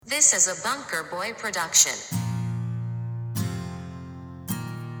This is a Bunker Boy production.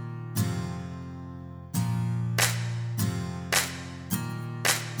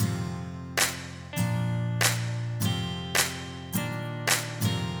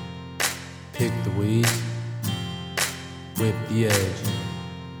 Pick the weeds, whip the edge,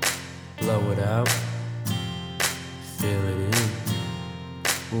 blow it out, fill it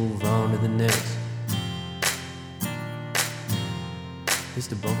in, move on to the next. It's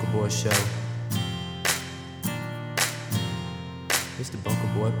the Bunker Boy Show. It's the Bunker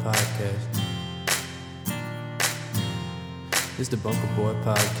Boy Podcast. It's the Bunker Boy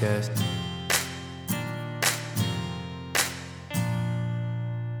Podcast.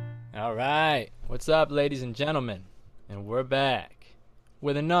 All right, what's up, ladies and gentlemen? And we're back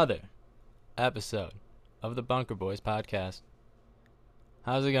with another episode of the Bunker Boys Podcast.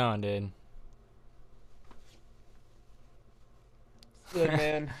 How's it going, dude? Good,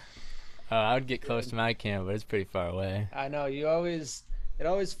 man. I would get close to my camera, but it's pretty far away. I know it always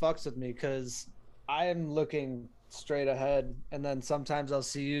fucks with me because I am looking straight ahead, and then sometimes I'll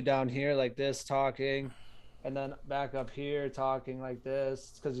see you down here like this talking, and then back up here talking like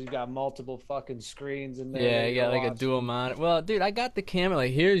this because you got multiple fucking screens in there. Yeah, you got like a dual monitor. Well, dude, I got the camera,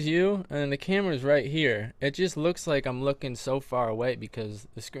 like here's you, and the camera's right here. It just looks like I'm looking so far away because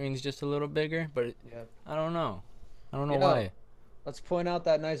the screen's just a little bigger, but Yeah. I don't know. I don't know why. Let's point out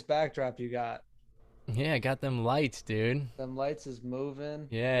that nice backdrop you got. Yeah, I got them lights, dude. Them lights is moving.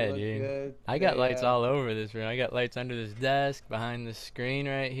 Yeah, They look dude. good. I got lights all over this room. I got lights under this desk, behind the screen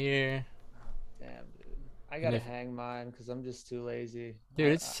right here. Damn, dude. I gotta hang mine because I'm just too lazy.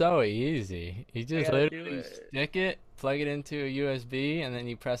 Dude, it's so easy. You just gotta do literally it. stick it, plug it into a USB, and then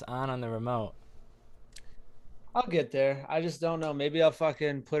you press on the remote. I'll get there. I just don't know. Maybe I'll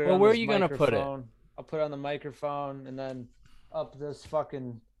fucking put it Well, on where this are you gonna put it? microphone. I'll put it on the microphone and then up this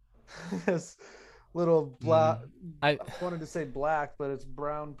fucking this little black. I wanted to say black, but it's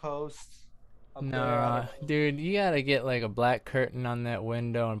brown post. Up No, dude, you gotta get like a black curtain on that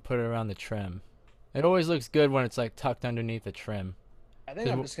window and put it around the trim. It always looks good when it's like tucked underneath the trim. I think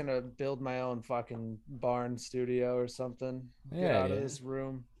I'm just gonna build my own fucking barn studio or something. Get Yeah, out of dude. this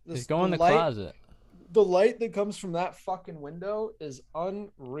room. Just go in the closet. The light that comes from that fucking window is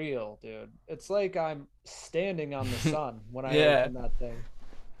unreal, dude. It's like I'm standing on the sun when I Yeah. open that thing.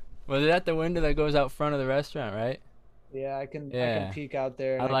 Was it at the window that goes out front of the restaurant, right? Yeah, I can Yeah. peek out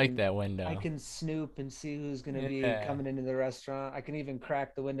there. And I like can, that window. I can snoop and see who's gonna be Yeah. coming into the restaurant. I can even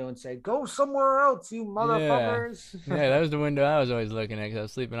crack the window and say, "Go somewhere else, you motherfuckers." Yeah, that was the window I was always looking at because I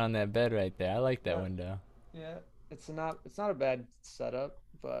was sleeping on that bed right there. I like that Yeah. window. Yeah, it's not a bad setup,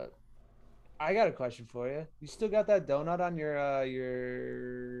 but I got a question for you. You still got that donut on your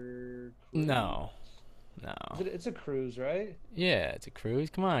cruise? No. It's a cruise, right? Yeah, it's a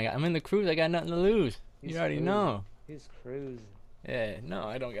cruise. Come on, I'm in the cruise. I got nothing to lose. He's You already cruising. know. He's cruising. Yeah, no,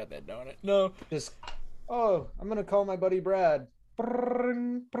 I don't got that donut. No. Just, I'm gonna call my buddy Brad.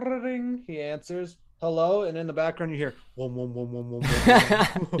 Brrring, brrring. He answers, "Hello," and in the background you hear, "Wom wom wom wom wom."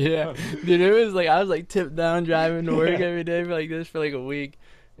 Yeah, dude, it was like I was like tipped down driving to work every day for like this for like a week.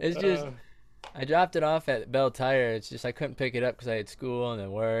 It's just I dropped it off at Bell Tire. It's just I couldn't pick it up because I had school and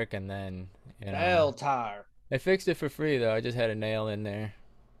then work and then Bell Tire. They fixed it for free though. I just had a nail in there.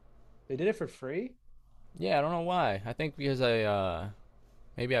 They did it for free? Yeah, I don't know why. I think because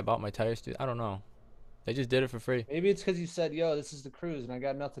maybe I bought my tires too. I don't know. They just did it for free. Maybe it's because you said, "Yo, this is the cruise, and I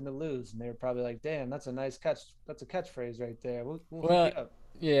got nothing to lose," and they were probably like, "Damn, that's a nice catch. That's a catchphrase right there. We'll hook you up."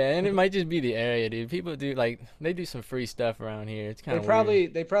 Yeah, and it might just be the area, dude. People do they do some free stuff around here. It's kind of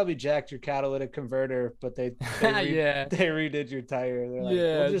They probably jacked your catalytic converter, but they Yeah. they redid your tire. They're like,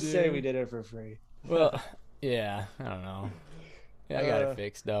 Yeah, "We'll just say dude. we did it for free." Well, yeah, I don't know. Yeah, I got it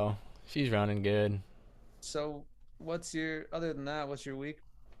fixed though. She's running good. So, what's your week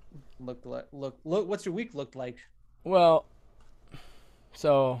looked like? What's your week looked like? Well,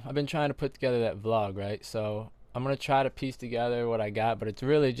 so I've been trying to put together that vlog, right? So I'm gonna try to piece together what I got, but it's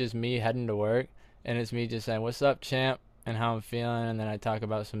really just me heading to work, and it's me just saying, "What's up, champ?" and how I'm feeling, and then I talk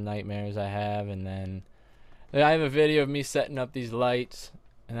about some nightmares I have, and then I have a video of me setting up these lights,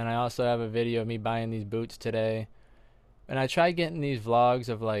 and then I also have a video of me buying these boots today, and I tried getting these vlogs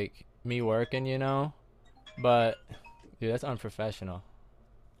of like me working, but dude, that's unprofessional.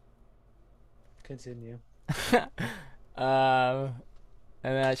 Continue.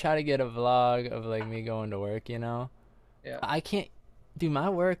 And then I try to get a vlog of like me going to work, Yeah. I can't, dude, my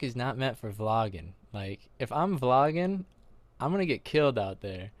work is not meant for vlogging. Like, if I'm vlogging, I'm gonna get killed out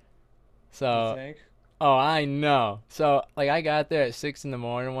there. So, You think? oh, I know. So, like, I got there at 6 in the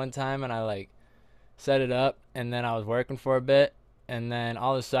morning one time and I like set it up and then I was working for a bit And then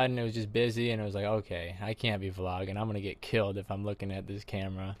all of a sudden it was just busy, and it was like, okay, I can't be vlogging. I'm gonna get killed if I'm looking at this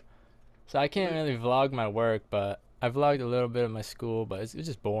camera. So I can't really vlog my work, but I vlogged a little bit of my school, but it's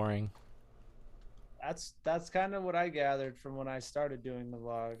just boring. That's kind of what I gathered from when I started doing the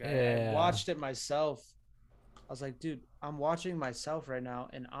vlog. I Yeah. watched it myself. I was like, dude, I'm watching myself right now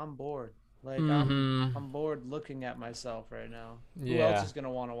and I'm bored. Like I'm bored looking at myself right now. Who else Yeah. is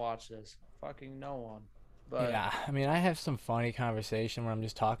gonna want to watch this? Fucking no one. But Yeah, I mean, I have some funny conversation where I'm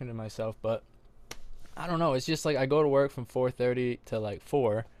just talking to myself, but I don't know. It's just like I go to work from 4:30 to like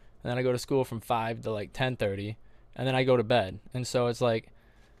 4, and then I go to school from 5 to like 10:30, and then I go to bed. And so it's like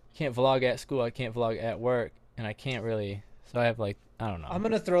I can't vlog at school, I can't vlog at work, and I can't really. So I have like, I don't know. I'm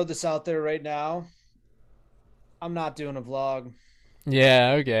gonna throw this out there right now. I'm not doing a vlog.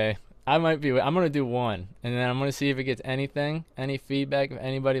 Yeah, okay. I might be. I'm gonna do one, and then I'm gonna see if it gets anything, any feedback, if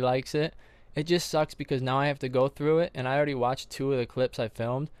anybody likes it. It just sucks because now I have to go through it, and I already watched 2 of the clips I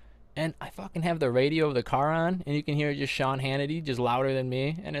filmed, and I fucking have the radio of the car on, and you can hear just Sean Hannity just louder than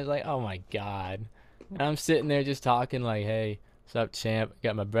me, and it's like, oh my god. And I'm sitting there just talking like, hey, what's up, champ?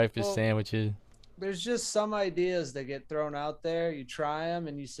 Got my breakfast Well, sandwiches. there's just some ideas that get thrown out there. You try them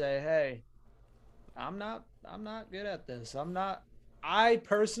and you say, "Hey, I'm not good at this. I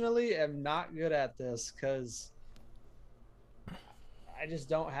personally am not good at this cuz I just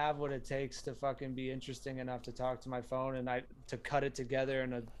don't have what it takes to fucking be interesting enough to talk to my phone and I to cut it together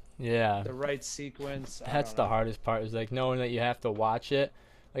in Yeah. the right sequence." I That's don't the know. hardest part is like knowing that you have to watch it.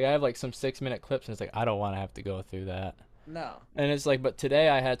 Like I have like some 6-minute clips, and it's like I don't want to have to go through that. No. And it's like, but today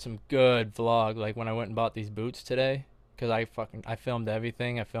I had some good vlog. Like when I went and bought these boots today, because I filmed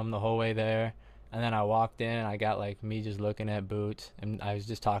everything. I filmed the whole way there, and then I walked in and I got like me just looking at boots, and I was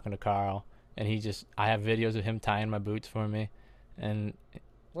just talking to Carl, and I have videos of him tying my boots for me, and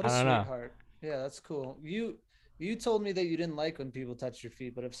What I a don't know. sweetheart. Yeah, that's cool. You told me that you didn't like when people touch your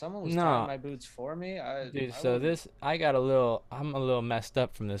feet, but if someone was tying No, my boots for me, I dude. I So wouldn't. I'm a little messed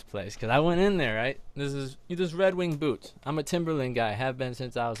up from this place because I went in there, right. This Red Wing boots. I'm a Timberland guy. Have been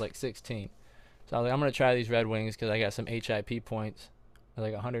since I was like 16. So I was like, I'm gonna try these Red Wings because I got some HIP points,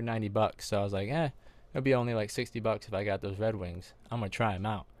 like $190. So I was like, it'll be only like $60 if I got those Red Wings. I'm gonna try them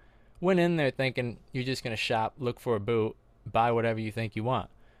out. Went in there thinking you're just gonna shop, look for a boot, buy whatever you think you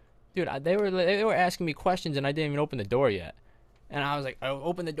want. Dude, they were asking me questions and I didn't even open the door yet. And I was like, I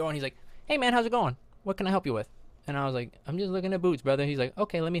opened the door and he's like, hey man, how's it going? What can I help you with? And I was like, I'm just looking at boots, brother. He's like,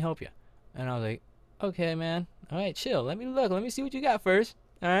 okay, let me help you. And I was like, okay, man. All right, chill. Let me look. Let me see what you got first.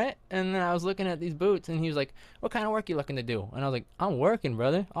 All right. And then I was looking at these boots and he was like, what kind of work you looking to do? And I was like, I'm working,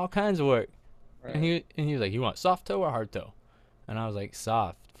 brother. All kinds of work. And Right. he was like, you want soft toe or hard toe? And I was like,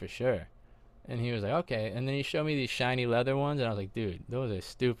 soft for sure. And he was like, okay. And then he showed me these shiny leather ones, and I was like, dude, those are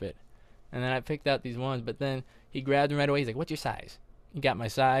stupid. And then I picked out these ones, but then he grabbed them right away. He's like, what's your size? He got my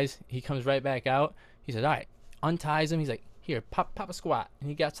size. He comes right back out. He says, all right, unties him. He's like, here, pop a squat. And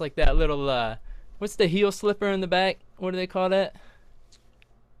he got like that little, what's the heel slipper in the back? What do they call that?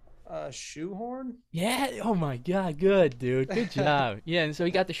 Shoehorn? Yeah. Oh my God. Good, dude. Good job. Yeah. And so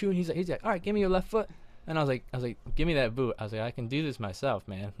he got the shoe, and he's like, all right, give me your left foot. And I was like, give me that boot. I was like, I can do this myself,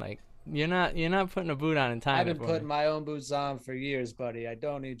 man. Like, you're not putting a boot on and tying I've it been for putting me. my own boots on for years, buddy. I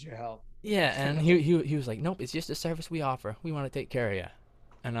don't need your help. Yeah, and he was like, nope, it's just a service we offer. We want to take care of you.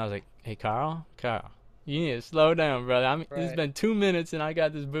 And I was like, hey, Carl, you need to slow down, brother. It's Right. been 2 minutes and I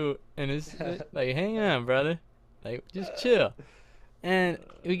got this boot, and it's like, hang on, brother, like just chill. And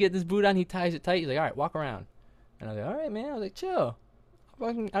we get this boot on. He ties it tight. He's like, all right, walk around. And I was like, all right, man. I was like, chill.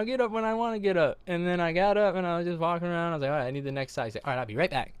 I'll get up when I want to get up. And then I got up and I was just walking around. I was like, all right, I need the next size. He's like, all right, I'll be right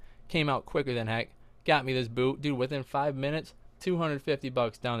back. Came out quicker than heck. Got me this boot, dude. Within 5 minutes,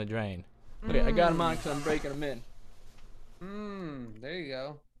 $250 down the drain. Look, I got them on because I'm breaking them in. There you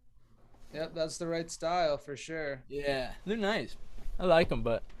go. Yep, that's the right style for sure. Yeah, they're nice. I like them,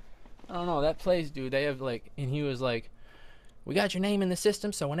 but I don't know. That place, dude, they have like, and he was like, we got your name in the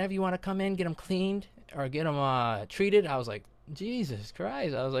system, so whenever you want to come in, get them cleaned or get them treated. I was like, Jesus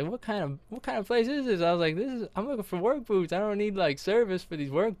Christ. I was like, what kind of place is this? I was like, I'm looking for work boots. I don't need like service for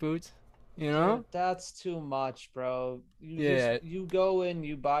these work boots, you know? Dude, that's too much, bro. Yeah. You go in,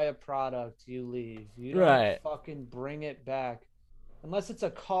 you buy a product, you leave. You don't Right. fucking bring it back. Unless it's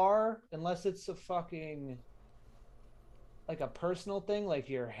a car, unless it's a fucking like a personal thing, like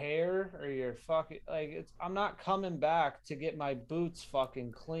your hair or your fucking I'm not coming back to get my boots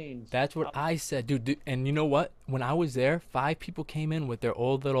fucking cleaned. That's what I said, dude. And you know what? When I was there, 5 people came in with their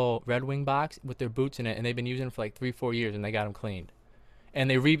old little Red Wing box with their boots in it, and they've been using it for like 3-4 years, and they got them cleaned. And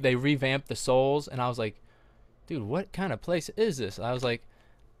they revamped the soles, and I was like, dude, what kind of place is this? I was like,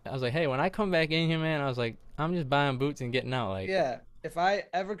 I was like, hey, when I come back in here, man, I was like, I'm just buying boots and getting out. Like, Yeah. If I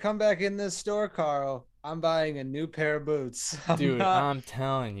ever come back in this store, Carl, I'm buying a new pair of boots. I'm dude, not. I'm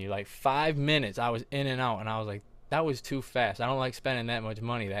telling you, like 5 minutes, I was in and out, and I was like, that was too fast. I don't like spending that much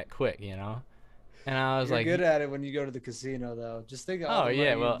money that quick, you know. And I was You're like, good at it when you go to the casino, though. Just think of all oh the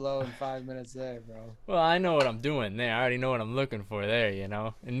yeah, money you blow in 5 minutes there, bro. well, I know what I'm doing there. I already know what I'm looking for there, you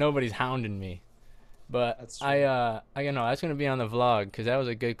know. And nobody's hounding me. But That's true. I know that's gonna be on the vlog because that was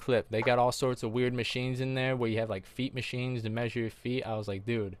a good clip. They got all sorts of weird machines in there where you have like feet machines to measure your feet. I was like,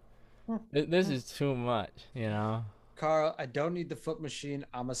 dude, this is too much, you know. Carl, I don't need the foot machine.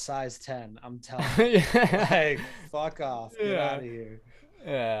 I'm a size 10. I'm telling you. yeah, Like, fuck off. Get out yeah, of here.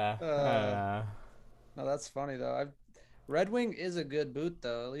 yeah. I don't Uh, know. no, that's funny though. Red Wing is a good boot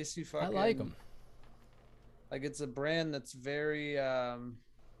though. At least you I like fucking them. like it's a brand that's very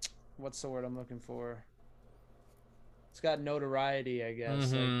what's the word I'm looking for? It's got notoriety, I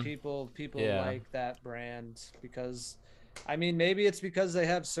guess. Like Mm-hmm. people Yeah, like that brand because I mean maybe it's because they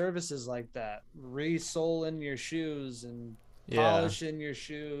have services like that. Resoling your shoes and yeah, polishing your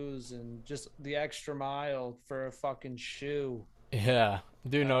shoes and just the extra mile for a fucking shoe. yeah.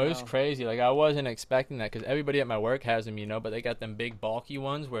 Dude, I no, don't it was know. crazy. Like I wasn't expecting that because everybody at my work has them, you know. But they got them big bulky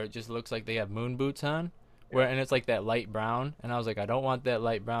ones where it just looks like they have moon boots on. Where Yeah. and it's like that light brown, and I was like, I don't want that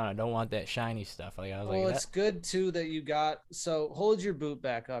light brown. I don't want that shiny stuff. Like I was like Well, that. it's good too that you got. So hold your boot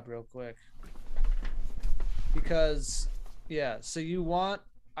back up real quick because, yeah. So you want.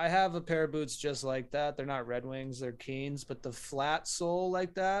 I have a pair of boots just like that. They're not Red Wings, they're Keens, but the flat sole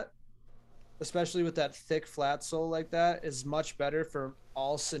like that, especially with that thick flat sole like that, is much better for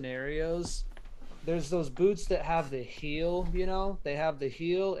all scenarios. There's those boots that have the heel, you know, they have the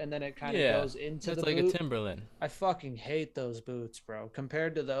heel and then it kind of Yeah, goes into that's the like a boot. Timberland. I fucking hate those boots, bro.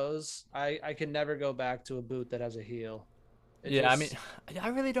 Compared to those, I can never go back to a boot that has a heel. It Yeah, I mean, just I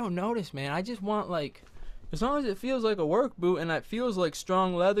really don't notice, man. I just want like, as long as it feels like a work boot and it feels like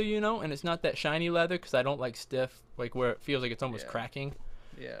strong leather, you know, and it's not that shiny leather because I don't like stiff, like where it feels like it's almost yeah, cracking.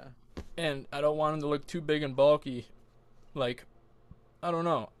 yeah. And I don't want them to look too big and bulky. Like, I don't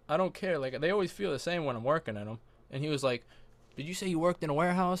know. I don't care. Like they always feel the same when I'm working in them. And he was like, "Did you say you worked in a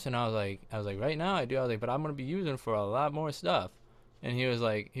warehouse?" And I was like, "Right now I do." I was like, "But I'm gonna be using it for a lot more stuff." And he was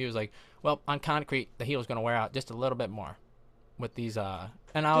like, "Well, on concrete, the heel's gonna wear out just a little bit more with these." And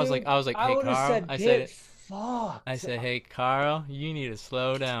Dude, I was like, I "Hey, would have Carl," said get fucked. "Hey, Carl, you need to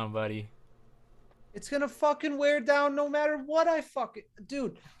slow down, buddy." It's gonna fucking wear down no matter what I fucking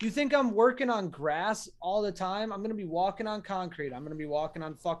dude. You think I'm working on grass all the time? I'm gonna be walking on concrete. I'm gonna be walking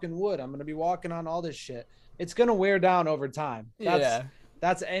on fucking wood. I'm gonna be walking on all this shit. It's gonna wear down over time. Yeah.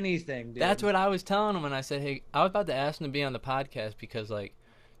 That's anything, That's dude. what I was telling him, and I said, "Hey, I was about to ask him to be on the podcast because, like,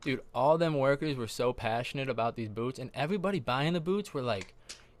 dude, all them workers were so passionate about these boots, and everybody buying the boots were like,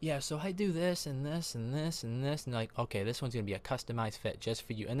 yeah, so I do this and this and this and this, and like, okay, this one's gonna be a customized fit just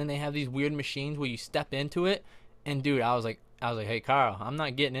for you." And then they have these weird machines where you step into it, and dude, I was like, "Hey, Carl, I'm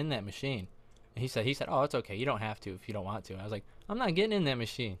not getting in that machine." And he said, "Oh, it's okay. You don't have to if you don't want to." I was like, "I'm not getting in that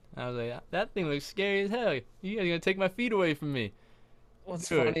machine." I was like, "That thing looks scary as hell. You guys are gonna take my feet away from me,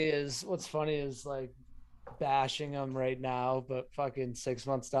 dude." What's funny is like bashing them right now, but fucking 6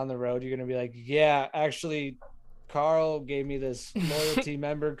 months down the road, you're gonna be like, yeah, actually, Carl gave me this loyalty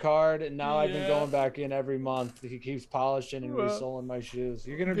member card, and now I've been Yeah. going back in every month. He keeps polishing and Well, resoling my shoes.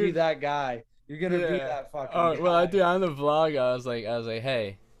 You're gonna be dude. that guy. You're gonna be Yeah. that fucking Oh well, I guy. do on the vlog. I was like,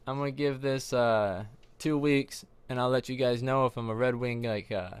 hey, I'm gonna give this 2 weeks, and I'll let you guys know if I'm a Red Wing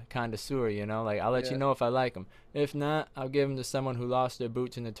like connoisseur. You know, like I'll let you Yeah. know if I like them. If not, I'll give them to someone who lost their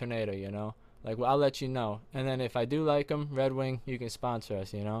boots in the tornado. You know, like well, I'll let you know. And then if I do like them, Red Wing, you can sponsor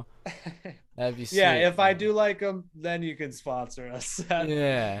us. You know, that'd be Yeah, sweet. if I do like them, then you can sponsor us.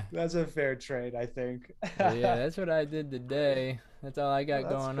 Yeah. That's a fair trade, I think. But yeah, that's what I did today. That's all I got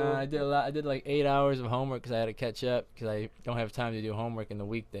That's going on. cool. I did a lot. I did like 8 hours of homework because I had to catch up because I don't have time to do homework in the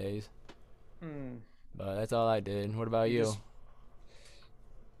weekdays. Hmm. But that's all I did. What about You you? just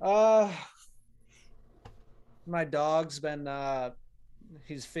uh my dog's been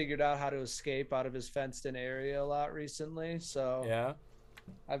he's figured out how to escape out of his fenced in area a lot recently, so Yeah.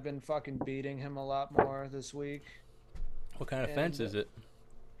 I've been fucking beating him a lot more this week. What kind of fence And is it?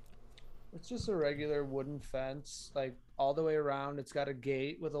 it's just a regular wooden fence, like all the way around. It's got a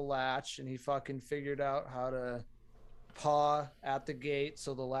gate with a latch, and he fucking figured out how to paw at the gate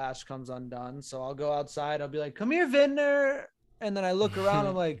so the latch comes undone. So I'll go outside, I'll be like, come here, Vinner. And then I look around,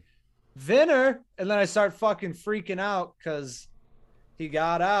 I'm like, Vinner. And then I start fucking freaking out because he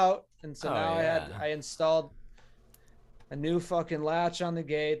got out. And so Oh now yeah. I installed a new fucking latch on the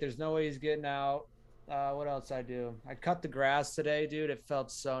gate. There's no way he's getting out. What else I do? I cut the grass today, dude. It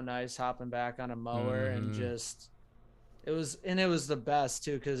felt so nice hopping back on a mower and Mm-hmm. just it was the best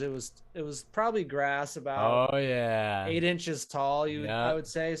too because it was probably grass about Oh yeah. 8 inches tall. I Yep. would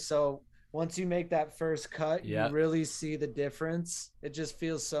say so. Once you make that first cut, you Yep. really see the difference. It just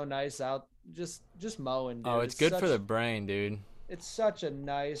feels so nice out. Just mowing, Oh, dude. it's good for the brain, dude. It's such a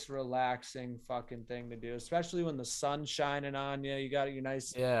nice, relaxing fucking thing to do, especially when the sun's shining on you. You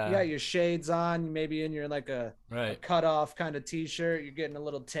Yeah. got your shades on, maybe in your like a Right. cut off kind of t-shirt. You're getting a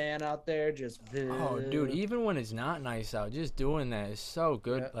little tan out there. Just, Oh, dude, even when it's not nice out, just doing that is so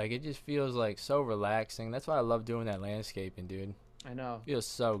good. yeah, Like, it just feels like so relaxing. That's why I love doing that landscaping, dude. I know. Feels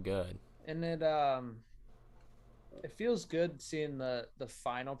so good. And it feels good seeing the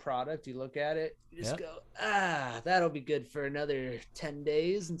final product. You look at it, you just Yep. go, that'll be good for another 10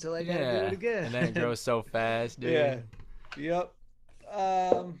 days until I gotta do it Yeah. again. And then it grows so fast, dude. Yeah. Yep.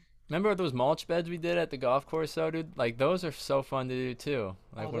 Um. Remember those mulch beds we did at the golf course, though, dude? Like, those are so fun to do, too.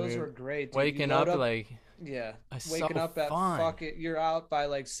 Like, Oh, when those we were were great, dude. You waking load up, up. like, Yeah. it's Waking so up at fun. fuck it. You're out by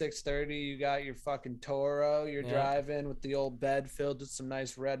like 6:30. You got your fucking Toro. You're Yep. driving with the old bed filled with some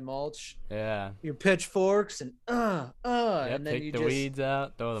nice red mulch. Yeah. Your pitchforks and Yep. and then Pick you the just weeds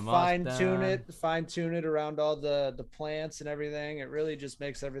out, throw the moss down. fine tune it around all the plants and everything. It really just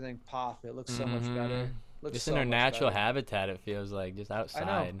makes everything pop. It looks so much Mm-hmm. better. Looks Just in so their much natural better. habitat, it feels like, just I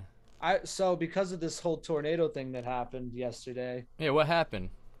know. outside. So because of this whole tornado thing that happened yesterday, Yeah, what happened?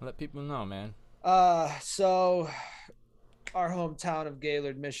 Let people know, man. so our hometown of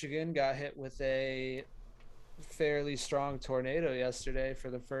Gaylord, Michigan got hit with a fairly strong tornado yesterday for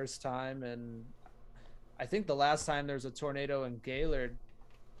the first time. And I think the last time there was a tornado in Gaylord,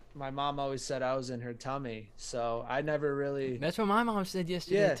 my mom always said I was in her tummy. So I never really, That's what my mom said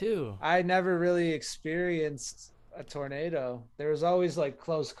yesterday, yeah, too. I never really experienced a tornado. There was always like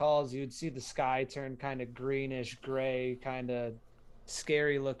close calls. You'd see the sky turn kind of greenish gray, kind of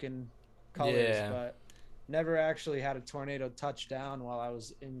scary looking colors, Yeah. but never actually had a tornado touch down while I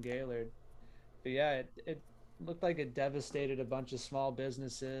was in Gaylord. But yeah, it looked like it devastated a bunch of small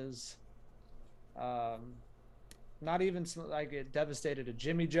businesses. Um, Not even like it devastated a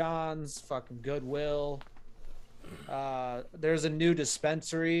Jimmy John's, fucking Goodwill. There's a new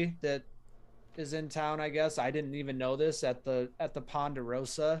dispensary that is in town. I guess I didn't even know this at the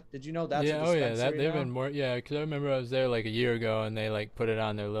Ponderosa. Did you know that's a Yeah, oh yeah, that dispensary they've now? been more. Yeah, because I remember I was there like a year ago, and they like put it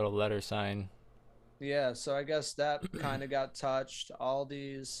on their little letter sign. Yeah, so I guess that kind of got touched. All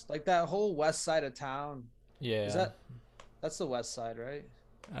these like that whole west side of town. Is Yeah. that's the west side, right?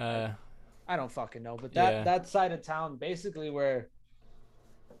 I Uh. I don't fucking know, but that Yeah. that side of town basically where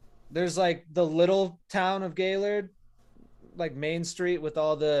there's like the little town of Gaylord, like Main Street with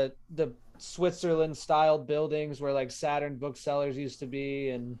all the Switzerland styled buildings where like Saturn booksellers used to be.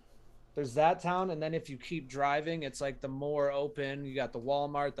 And there's that town. And then if you keep driving, it's like the more open. You got the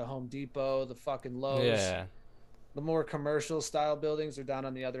Walmart, the Home Depot, the fucking Lowe's. Yeah. The more commercial style buildings are down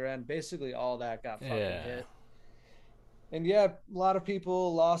on the other end. Basically all that got fucking Yeah. hit. And yeah, a lot of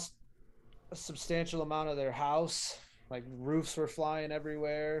people lost a substantial amount of their house. Like roofs were flying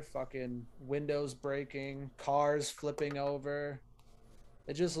everywhere, fucking windows breaking, cars flipping over.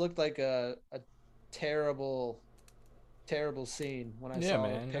 It just looked like a terrible, terrible scene when I Yeah, saw the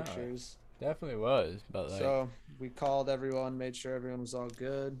man. No, pictures. definitely was, but like, So we called everyone, made sure everyone was all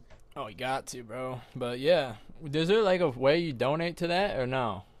good. oh, you got to, bro. But yeah, is there like a way you donate to that or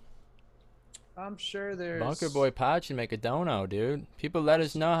no? I'm sure Bunker there's. Boy Pod should make a dono, dude. People let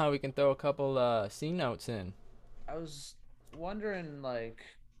us know how we can throw a couple C notes in. I was wondering, like,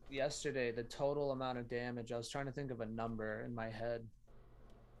 yesterday, the total amount of damage. I was trying to think of a number in my head.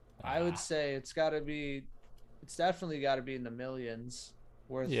 I would Ah, say it's definitely got to be in the millions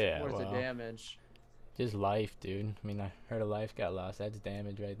yeah, worth of well, damage. just life, dude. I mean, I heard a life got lost. That's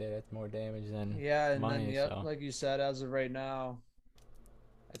damage right there. That's more damage than Yeah, and then money. yep, So like you said, as of right now,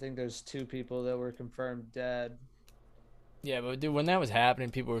 I think there's two people that were confirmed dead. yeah, but dude, when that was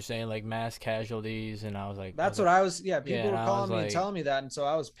happening, people were saying like mass casualties, and I was That's what like, I was. Yeah, yeah, people and were I was calling me and like, telling me that, and so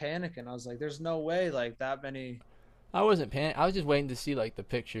I was panicking. I was like, "There's no way like that many." I wasn't panic. I was just waiting to see like the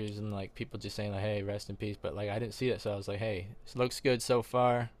pictures and like people just saying like, hey, rest in peace. But like I didn't see it, so I was like, hey, this looks good so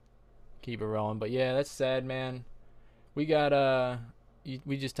far. Keep it rolling. But yeah, that's sad, man. We got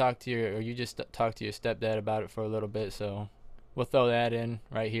we just talked to your or you just talked to your stepdad about it for a little bit, so we'll throw that in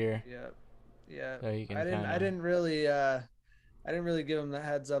right here Yeah, yeah. so you I can didn't. kind I of. didn't really. I didn't really give him the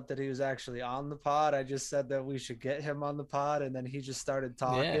heads up that he was actually on the pod. I just said that we should get him on the pod, and then he just started Yeah,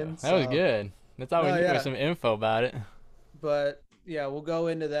 talking. that was So good. That's all we no, need was yeah. some info about it. But yeah, we'll go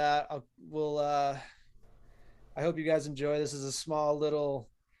into that. We'll. I hope you guys enjoy. This is a small little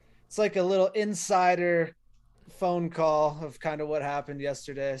it's like a little insider phone call of kind of what happened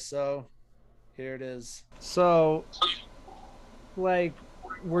yesterday. So here it is. So, like,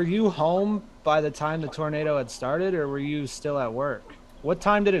 were you home by the time the tornado had started, or were you still at work? What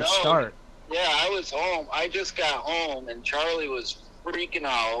time did it No, start? yeah, I was home. I just got home, and Charlie was freaking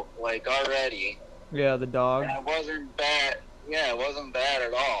out like already. Yeah, the dog. And it wasn't bad. Yeah, it wasn't bad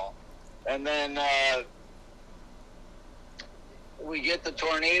at all. And then we get the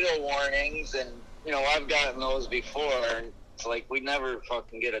tornado warnings, and you know I've gotten those before, and it's like we never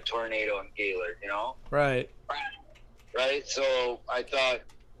fucking get a tornado in Gaylord, you know? Right. Right. So I thought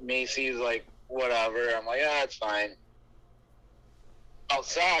Macy's like whatever. I'm like, yeah, it's fine.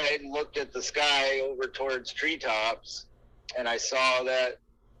 Outside, looked at the sky over towards treetops, and I saw that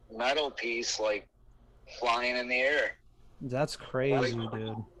metal piece like flying in the air. That's crazy,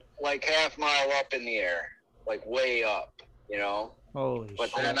 dude. Like half mile up in the air, like way up, you know? Holy But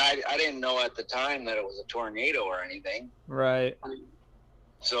shit. then I didn't know at the time that it was a tornado or anything. Right.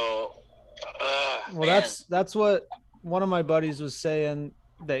 So, Well, man. that's what one of my buddies was saying,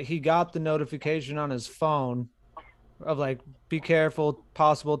 that he got the notification on his phone of like, be careful,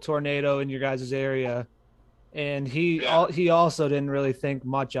 possible tornado in your guys' area. And he also didn't really think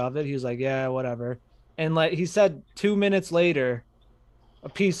much of it. He was like, yeah, whatever. And like he said, 2 minutes later, a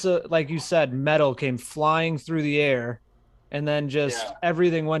piece of, like you said, metal came flying through the air, and then just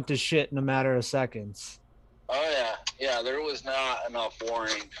everything went to shit in a matter of seconds. Oh yeah, there was not enough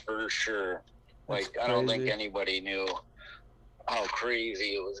warning for sure. Like I don't think anybody knew how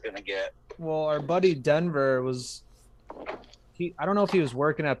crazy it was gonna get. Well, our buddy Denver I don't know if he was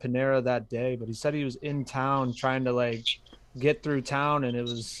working at Panera that day, but he said he was in town trying to like get through town, and it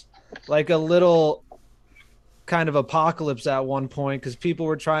was like a little kind of apocalypse at one point because people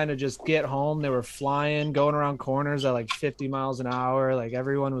were trying to just get home. They were flying, going around corners at like 50 miles an hour. Like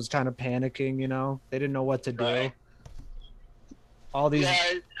everyone was kind of panicking, you know, they didn't know what to do. Right. All these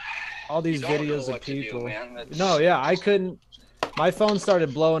videos of people. I couldn't. My phone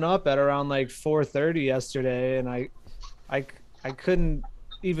started blowing up at around like 4:30 yesterday, and I couldn't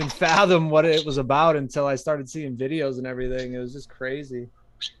even fathom what it was about until I started seeing videos and everything. It was just crazy.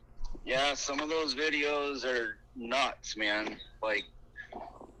 Yeah, some of those videos are nuts, man. Like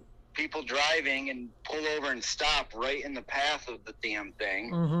people driving and pull over and stop right in the path of the damn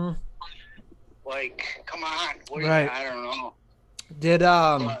thing. Mm-hmm. Like, come on. I don't know. Did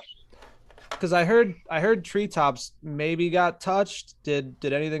because I heard treetops maybe got touched. Did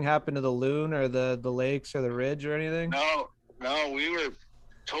anything happen to the loon or the lakes or the ridge or anything? No, we were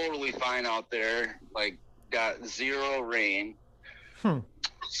totally fine out there. Like, got zero rain.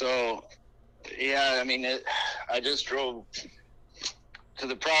 So, yeah, I mean, I just drove to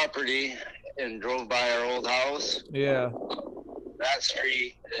the property and drove by our old house. Yeah. That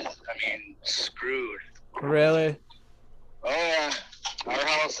street is, screwed. Really? Oh, yeah. Our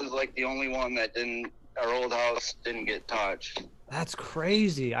house is like the only one our old house didn't get touched. That's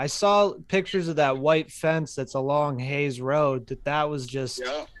crazy. I saw pictures of that white fence that's along Hayes Road that was just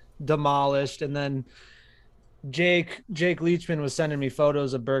demolished. And then Jake Leachman was sending me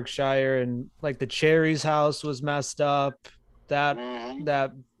photos of Berkshire, and like the Cherry's house was messed up.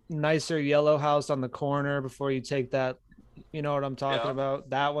 That nicer yellow house on the corner before you take that, you know what I'm talking about?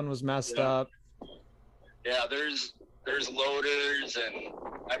 That one was messed up. Yeah, there's loaders and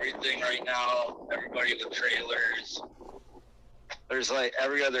everything right now. Everybody with trailers. There's like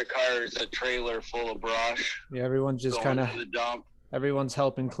every other car is a trailer full of brush. Yeah, everyone's just kind of the dump. Everyone's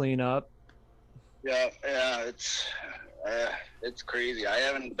helping clean up. Yeah, it's crazy. I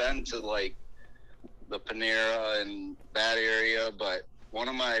haven't been to like the Panera and that area, but one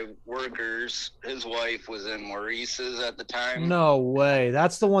of my workers, his wife was in Maurice's at the time. No way.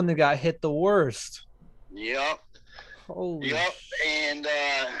 That's the one that got hit the worst. Yep. Holy Yep. And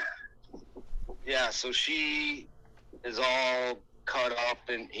so she is all cut up,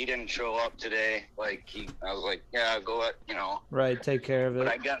 and he didn't show up today. Like I was like, yeah, go at, you know. Right, take care of it. But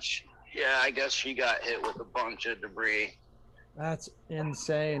I guess she got hit with a bunch of debris. That's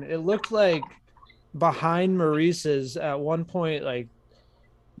insane. It looked like behind Maurice's at one point, like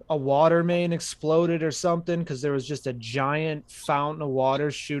a water main exploded or something, because there was just a giant fountain of water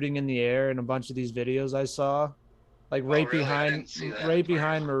shooting in the air in a bunch of these videos I saw. Like right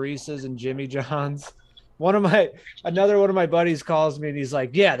behind Maurice's and Jimmy John's. Another one of my buddies calls me and he's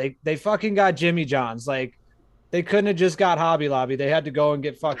like, yeah, they fucking got Jimmy John's. Like, they couldn't have just got Hobby Lobby. They had to go and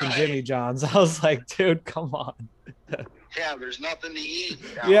get fucking Jimmy John's. I was like, dude, come on. Yeah, there's nothing to eat.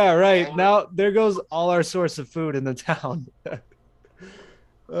 Yeah, right. Now there goes all our source of food in the town.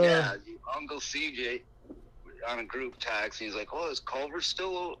 Yeah, Uncle CJ, on a group text. He's like, "Oh, is Culver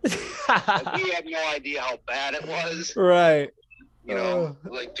still?" Like, we had no idea how bad it was. Right. You know,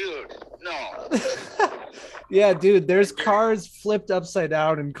 like, dude, no. Yeah, dude, there's cars flipped upside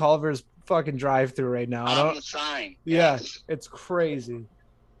down in Culver's fucking drive-through right now. On the sign. Yeah, Yes. it's crazy.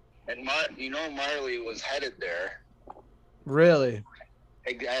 And Marley was headed there. Really?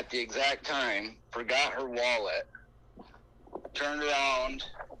 At the exact time, forgot her wallet, turned around,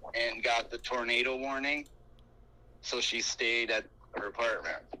 and got the tornado warning. So she stayed at her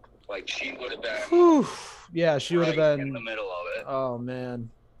apartment. Like, she would have been. Whew. Yeah, she would have right been in the middle of it. Oh man,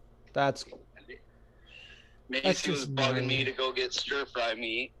 that's Macy was just bugging gnarly. me to go get stir fry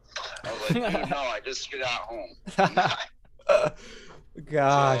meat. I was like, dude, no, I just got home.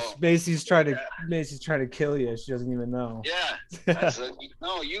 Gosh, So, Macy's trying to kill you. She doesn't even know. Yeah. I said,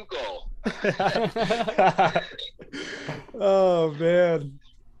 no, you go. Oh man.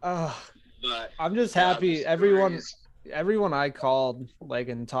 But I'm just yeah, happy the everyone I called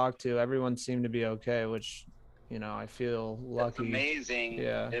and talked to, everyone seemed to be okay, which, I feel lucky. It's amazing.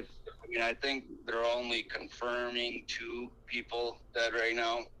 Yeah. I think they're only confirming 2 people dead right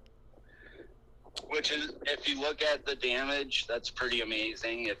now. Which is, if you look at the damage, that's pretty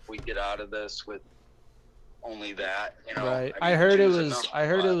amazing if we get out of this with only that, Right. I heard it two's was enough,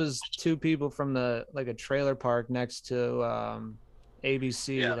 it but- was 2 people from a trailer park next to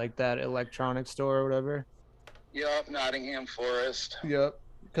ABC, Yeah. like that electronics store or whatever. Yep, Nottingham Forest. Yep.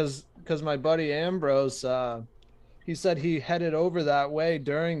 Cause my buddy Ambrose, he said he headed over that way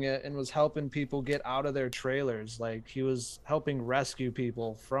during it and was helping people get out of their trailers. Like, he was helping rescue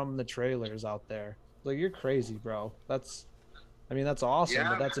people from the trailers out there. Like, you're crazy, bro. That's awesome, Yeah.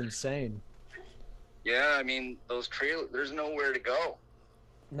 but that's insane. Yeah, those trailers, there's nowhere to go.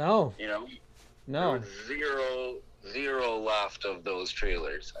 No. There was zero left of those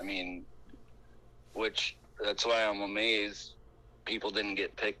trailers. Which, that's why I'm amazed people didn't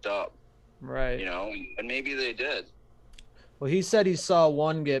get picked up, Right. and maybe they did. Well, he said he saw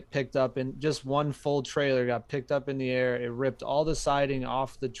one get picked up, and just one full trailer got picked up in the air. It ripped all the siding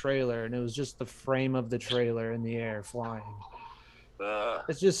off the trailer, and it was just the frame of the trailer in the air flying.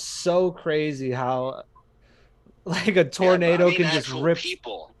 It's just so crazy how, a tornado can just actual rip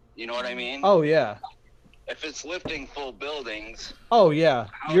people. You know what I mean? Oh yeah. If it's lifting full buildings, Oh yeah.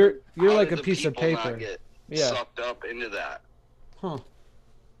 how You're how like did a the piece of people not paper. get Yeah. sucked up into that. Huh.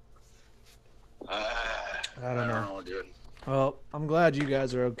 I don't know, dude. Well, I'm glad you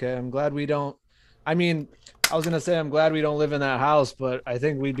guys are okay. I'm glad we don't. I was gonna say I'm glad we don't live in that house, but I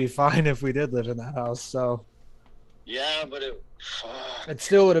think we'd be fine if we did live in that house. So Yeah, but it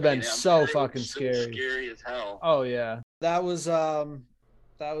still would have been I'm so sure it fucking was still scary. scary as hell. Oh yeah. That was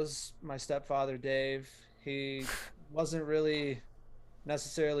my stepfather Dave. He wasn't really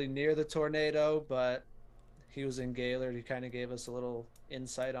necessarily near the tornado, but he was in Gaylord. He kind of gave us a little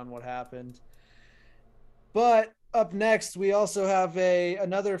insight on what happened. But up next, we also have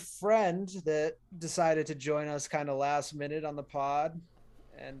another friend that decided to join us kind of last minute on the pod.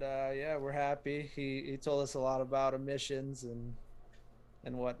 And yeah, we're happy. He told us a lot about emissions and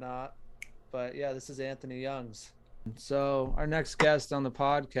whatnot. But yeah, this is Anthony Youngs. So our next guest on the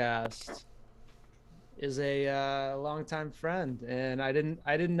podcast is a longtime friend, and I didn't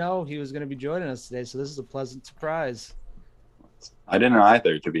know he was going to be joining us today. So this is a pleasant surprise. I didn't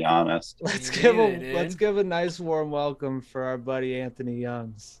either, to be honest. Let's You give did it, let's dude. give a nice warm welcome for our buddy Anthony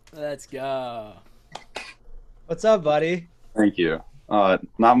Youngs. Let's go. What's up, buddy? Thank you.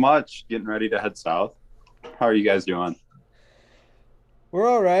 Not much. Getting ready to head south. How are you guys doing? We're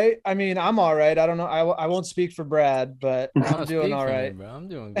all right. I'm all right. I don't know. I won't speak for Brad, but I'm Don't doing speak all for me, right. bro. I'm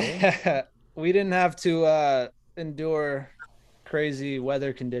doing good. We didn't have to endure crazy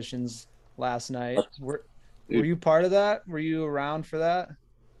weather conditions last night. Were you part of that? Were you around for that?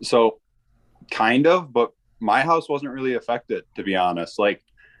 So, kind of, but my house wasn't really affected, to be honest. Like,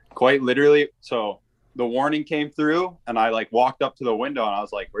 quite literally. So the warning came through, and I walked up to the window, and I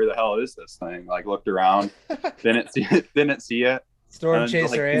was like, "Where the hell is this thing?" Looked around, didn't see it. Storm And then,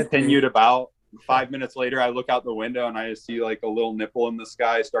 chaser Anthony. continued about 5 minutes later. I look out the window and I just see a little nipple in the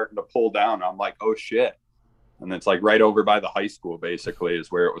sky starting to pull down. I'm like, oh shit. And it's right over by the high school, basically, is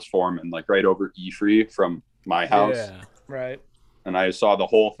where it was forming, right over E-Free from my house. Yeah. Right. And I saw the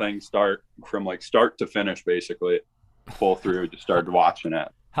whole thing start from start to finish, basically, pull through. Just started watching it.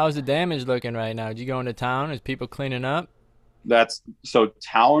 How's the damage looking right now? Did you go into town? Is people cleaning up? So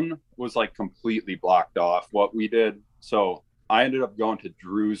town was completely blocked off. What we did, so I ended up going to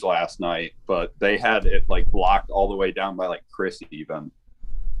Drew's last night, but they had it blocked all the way down by Chris even.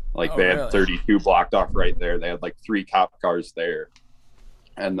 They had really? 32 blocked off right there. They had 3 cop cars there.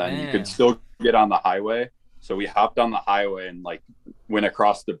 And then you Man. could still get on the highway, So we hopped on the highway and like went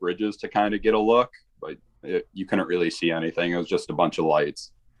across the bridges to kind of get a look, but you couldn't really see anything. It was just a bunch of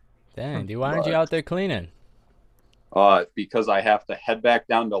lights. Dang, dude, why aren't you out there cleaning? Because I have to head back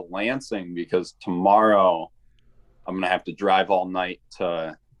down to Lansing because tomorrow I'm going to have to drive all night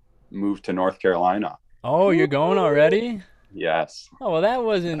to move to North Carolina. Oh, you're going already? Yes. Oh, well, that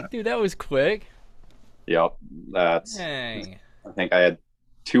wasn't, dude, that was quick. Yep. Dang. I think I had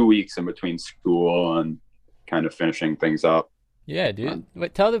 2 weeks in between school and kind of finishing things up. Yeah, dude.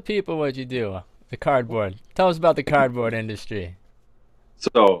 But tell the people what you do. The cardboard. Tell us about the cardboard industry.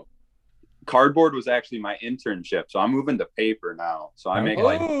 So cardboard was actually my internship. So I'm moving to paper now. So I make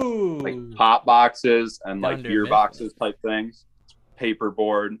like pop boxes and like beer boxes type things.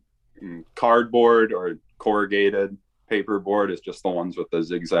 Paperboard, cardboard or corrugated paperboard is just the ones with the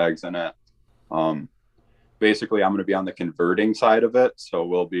zigzags in it. Basically, I'm going to be on the converting side of it.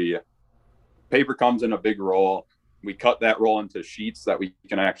 So paper comes in a big roll. We cut that roll into sheets that we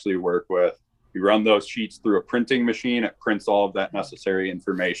can actually work with. We run those sheets through a printing machine. It prints all of that necessary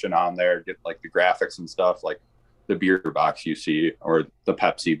information on there, get like the graphics and stuff, like the beer box you see or the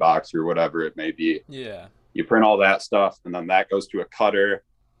Pepsi box or whatever it may be. Yeah. You print all that stuff, and then that goes to a cutter.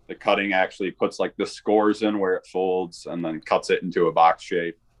 The cutting actually puts like the scores in where it folds and then cuts it into a box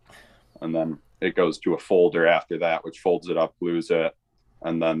shape. And then it goes to a folder after that, which folds it up, glues it.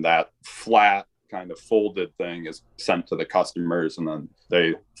 And then that flat kind of folded thing is sent to the customers, and then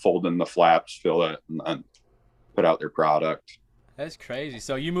they fold in the flaps, fill it, and then put out their product. That's crazy.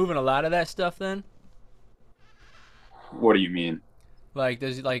 So you moving a lot of that stuff then? What do you mean? Like,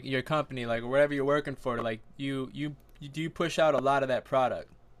 does like your company, like wherever you're working for, like you do you push out a lot of that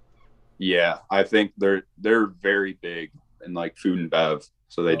product? Yeah, I think they're very big in like food and bev.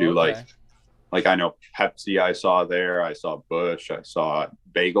 So they do okay. like I know Pepsi. I saw there. I saw Bush. I saw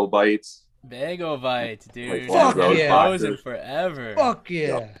Bagel Bites. Bagel Bites, dude. Fuck yeah. Frozen forever. Fuck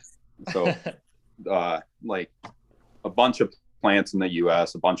yeah. So, like a bunch of plants in the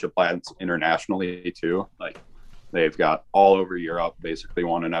U.S., a bunch of plants internationally too. Like they've got all over Europe, basically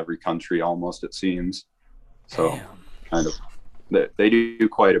one in every country almost, it seems. So Damn. kind of, they do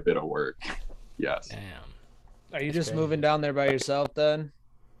quite a bit of work. Yes. Damn. Are you just moving down there by yourself then?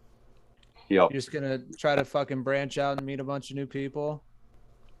 Yep. You're just gonna try to fucking branch out and meet a bunch of new people?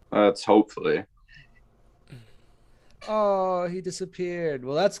 That's hopefully. Oh, he disappeared.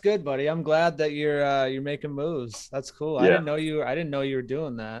 Well, that's good, buddy. I'm glad that you're making moves. That's cool. Yeah. I didn't know you were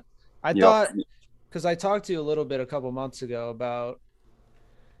doing that. I Yep. thought, because I talked to you a little bit a couple months ago about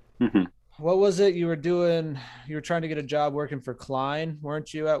what was it you were doing? You were trying to get a job working for Klein,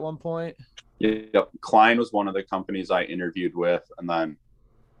 weren't you, at one point? Yep. Klein was one of the companies I interviewed with, and then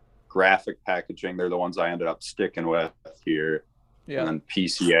Graphic Packaging, they're the ones I ended up sticking with here. Yeah. And then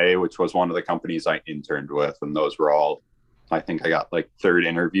PCA, which was one of the companies I interned with, and those were all, I think I got like third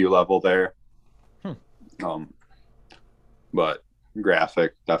interview level there. But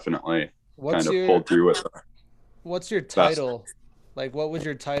Graphic definitely pulled through with it. What's your title? Like, what would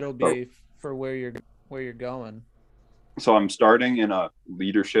your title be for where you're going? So I'm starting in a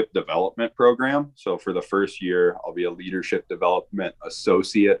leadership development program. So for the first year, I'll be a leadership development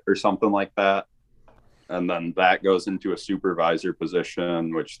associate or something like that. And then that goes into a supervisor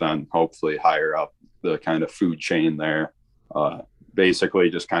position, which then hopefully higher up the kind of food chain there. Basically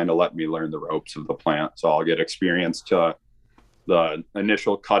just kind of let me learn the ropes of the plant. So I'll get experience to the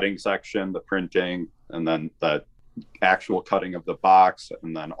initial cutting section, the printing, and then the actual cutting of the box,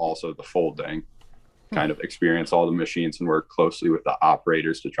 and then also the folding. Kind of experience all the machines and work closely with the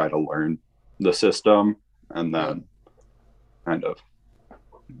operators to try to learn the system, and then kind of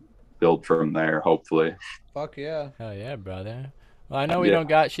build from there, hopefully. Fuck yeah. Hell yeah, brother. Well, I know we don't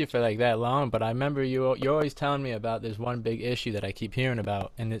got you for like that long, but I remember you're always telling me about this one big issue that I keep hearing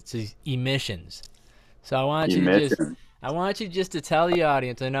about, and it's these emissions. So I want you just to tell the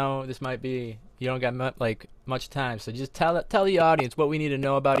audience. I know this might be, you don't got much time, so just tell the audience what we need to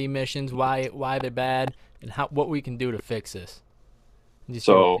know about emissions, why they're bad, and what we can do to fix this.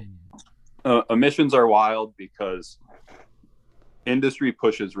 So emissions are wild because industry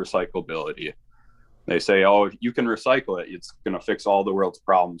pushes recyclability. They say, oh, if you can recycle it, it's going to fix all the world's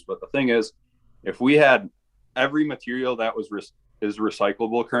problems. But the thing is, if we had every material that is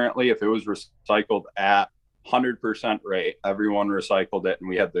recyclable currently, if it was recycled at 100% rate, everyone recycled it, and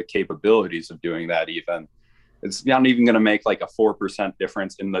we had the capabilities of doing that, even it's not even going to make like a 4%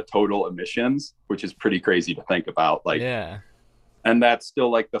 difference in the total emissions, which is pretty crazy to think about. Like, yeah. And that's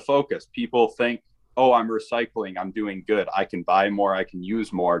still like the focus. People think, oh, I'm recycling, I'm doing good, I can buy more, I can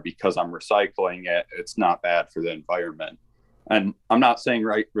use more because I'm recycling it, it's not bad for the environment. And I'm not saying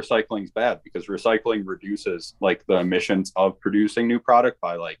recycling is bad, because recycling reduces like the emissions of producing new product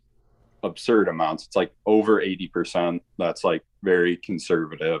by like absurd amounts. It's like over 80%. That's like very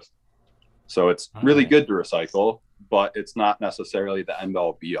conservative. So it's really good to recycle, but it's not necessarily the end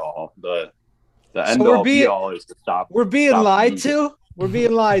all be all. The end all be all is to stop. We're being lied to. We're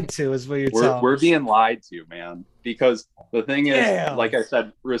being lied to, is what you're telling. We're being lied to, man. Because the thing is, like I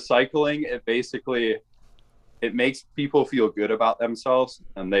said, recycling, it makes people feel good about themselves,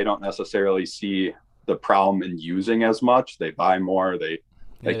 and they don't necessarily see the problem in using as much. They buy more. They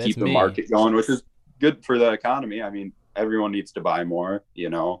keep the market going, which is good for the economy. I mean, everyone needs to buy more, you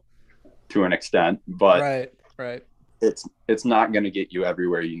know, to an extent, but right. It's not going to get you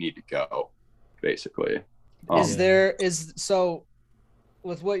everywhere you need to go, basically. So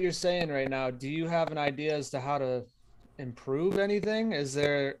with what you're saying right now, do you have an idea as to how to improve anything? Is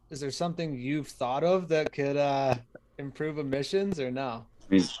there something you've thought of that could improve emissions, or no?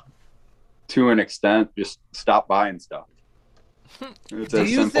 I mean, to an extent, just stop buying stuff. It's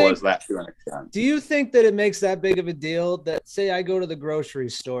as simple as that, to an extent. Do you think that it makes that big of a deal that, say I go to the grocery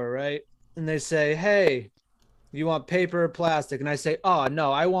store, right, and they say, hey, you want paper or plastic? And I say, oh,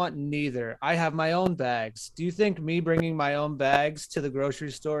 no, I want neither. I have my own bags. Do you think me bringing my own bags to the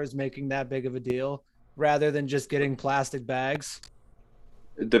grocery store is making that big of a deal rather than just getting plastic bags?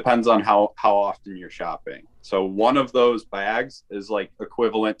 It depends on how often you're shopping. So one of those bags is like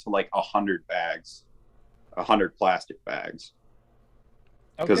equivalent to like 100 bags, 100 plastic bags.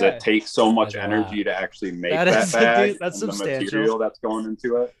 Because it takes so much energy to actually make that bag. That's and substantial. The material that's going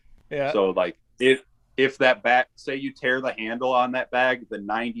into it. Yeah. So like if that bag, say you tear the handle on that bag, the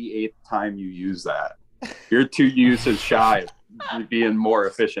 98th time you use that, you're 2 uses shy of being more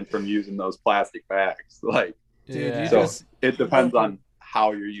efficient from using those plastic bags. Like, it depends on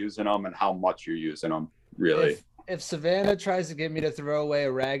how you're using them and how much you're using them, really. If Savannah tries to get me to throw away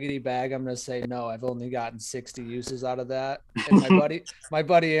a raggedy bag, I'm going to say, no, I've only gotten 60 uses out of that. And my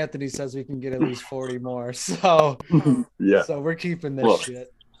buddy Anthony says we can get at least 40 more. So, so we're keeping this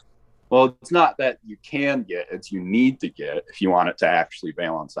shit. Well, it's not that you can get, it's you need to get if you want it to actually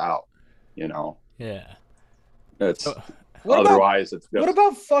balance out, you know? Yeah. It's otherwise it's just... What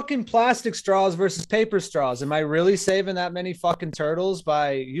about fucking plastic straws versus paper straws? Am I really saving that many fucking turtles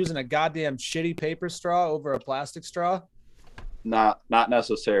by using a goddamn shitty paper straw over a plastic straw? Not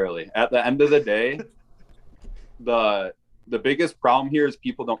necessarily. At the end of the day, the biggest problem here is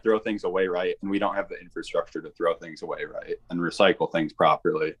people don't throw things away right, and we don't have the infrastructure to throw things away right and recycle things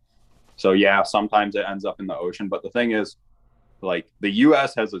properly. So yeah, sometimes it ends up in the ocean, but the thing is, like, the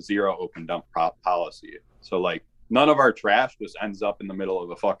US has a zero open dump policy. So like none of our trash just ends up in the middle of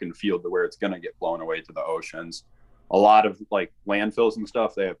the fucking field to where it's going to get blown away to the oceans. A lot of like landfills and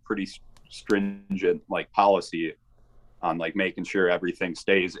stuff, they have pretty stringent like policy on like making sure everything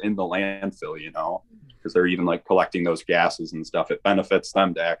stays in the landfill, you know, because they're even like collecting those gases and stuff. It benefits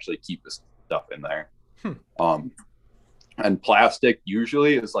them to actually keep the stuff in there. And plastic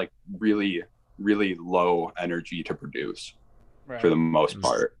usually is like really, really low energy to produce for the most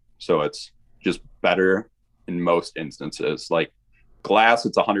part. So it's just better in most instances. Like glass,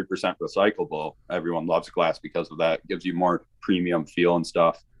 it's 100% recyclable. Everyone loves glass because of that. It gives you more premium feel and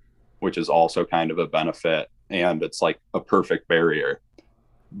stuff, which is also kind of a benefit. And it's like a perfect barrier.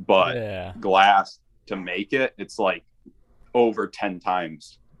 But glass, to make it, it's like over 10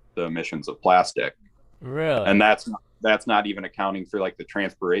 times the emissions of plastic. Really? And that's not even accounting for like the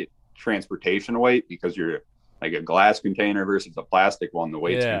transportation weight, because you're like a glass container versus a plastic one, the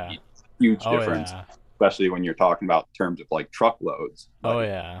weight's gonna be huge difference, especially when you're talking about terms of like truckloads. Like,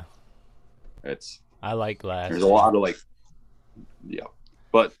 I like glass. There's a lot of like,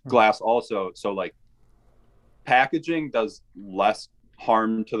 but glass also, so like packaging does less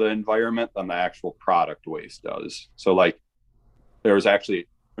harm to the environment than the actual product waste does. So like there was actually,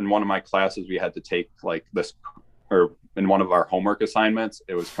 in one of my classes, we had to take like this, or in one of our homework assignments,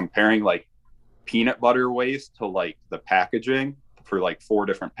 it was comparing like peanut butter waste to like the packaging for like 4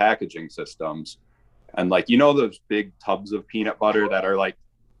 different packaging systems. And like, you know, those big tubs of peanut butter that are like,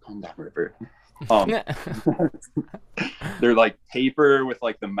 calm down, River. They're like paper with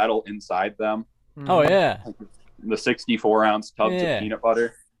like the metal inside them. Oh yeah. Like the 64-ounce tubs of peanut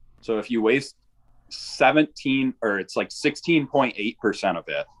butter. So if you waste 17, or it's like 16.8% of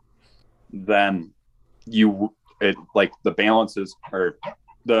it, then it like the balances, or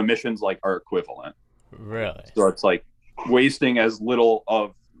the emissions like are equivalent. Really? So it's like wasting as little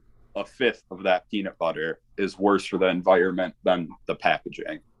of a fifth of that peanut butter is worse for the environment than the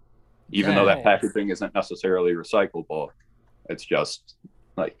packaging, even though that packaging isn't necessarily recyclable. It's just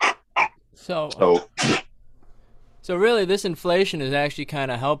like, so So really, this inflation is actually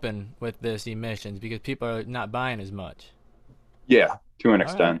kind of helping with this emissions because people are not buying as much. Yeah, to an All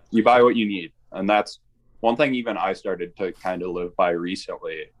extent. right. You buy what you need. And that's one thing even I started to kind of live by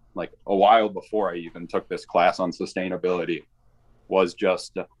recently, like a while before I even took this class on sustainability, was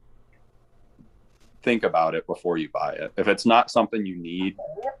just think about it before you buy it. If it's not something you need,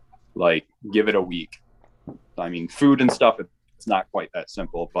 like give it a week. I mean, food and stuff, it's not quite that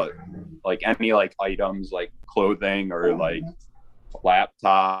simple, but like any like items like clothing or like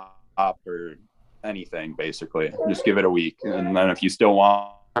laptop or anything, basically, just give it a week. And then if you still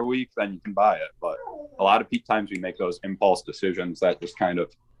want a week, then you can buy it. But a lot of times we make those impulse decisions that just kind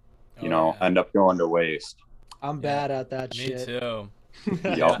of, end up going to waste. I'm bad at that Me shit. too.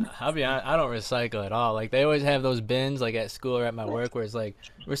 Yep. Yeah, I'll be honest, I don't recycle at all. Like they always have those bins like at school or at my work where it's like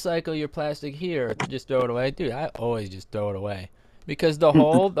recycle your plastic here or just throw it away. Dude, I always just throw it away. Because the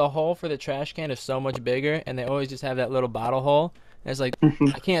hole for the trash can is so much bigger and they always just have that little bottle hole. And it's like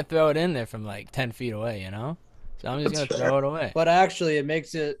I can't throw it in there from like 10 feet away, you know? So I'm just gonna throw it away. But actually, it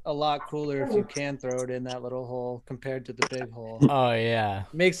makes it a lot cooler if you can throw it in that little hole compared to the big hole. Oh yeah.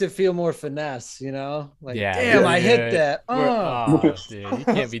 Makes it feel more finesse, you know? Like, Yeah, damn, I hit dude. that. Oh, dude, you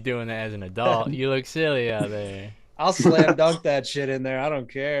can't be doing that as an adult. You look silly out there. I'll slam dunk that shit in there. I don't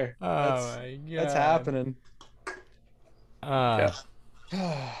care. Oh my god. That's happening. Well,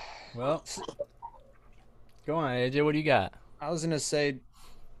 go on, AJ. What do you got? I was gonna say,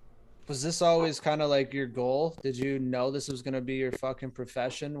 was this always kind of like your goal? Did you know this was gonna be your fucking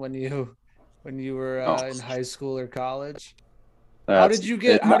profession when you were in high school or college? How did you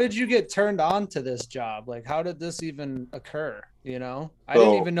get turned on to this job? Like, how did this even occur? You know, I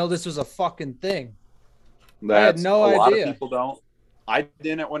didn't even know this was a fucking thing. I had no idea. A lot of people don't. I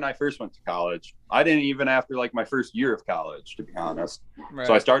didn't when I first went to college. I didn't even after like my first year of college, to be honest. Right.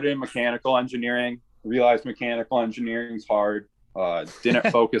 So I started in mechanical engineering, realized mechanical engineering is hard,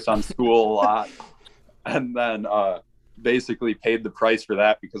 didn't focus on school a lot, and then basically paid the price for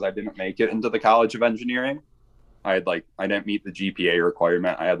that because I didn't make it into the College of Engineering. I didn't meet the GPA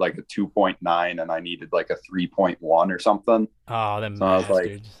requirement. I had like a 2.9 and I needed like a 3.1 or something. Oh, them so I was like,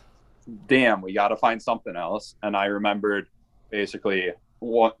 bastards. damn, we got to find something else. And I remembered basically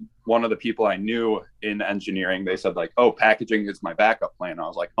one of the people I knew in engineering, they said like, oh, packaging is my backup plan. I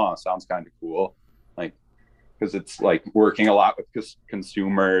was like, sounds kind of cool. Like, because it's like working a lot with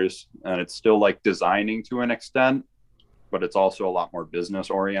consumers and it's still like designing to an extent, but it's also a lot more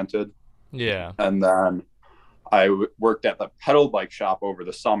business oriented. Yeah. And then I worked at the pedal bike shop over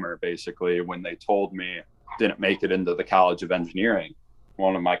the summer, basically, when they told me didn't make it into the College of Engineering.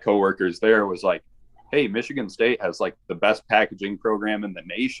 One of my coworkers there was like, hey, Michigan State has like the best packaging program in the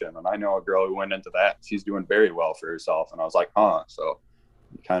nation. And I know a girl who went into that. She's doing very well for herself. And I was like, So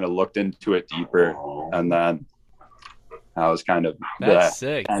kind of looked into it deeper. And then I was kind of That's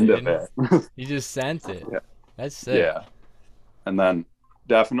sick, end dude. of it. You just sent it. Yeah. That's sick. Yeah. And then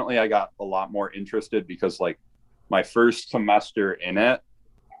definitely I got a lot more interested because like my first semester in it,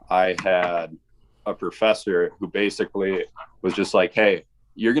 I had a professor who basically was just like, hey,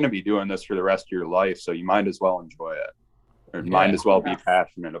 you're going to be doing this for the rest of your life. So you might as well enjoy it or might as well be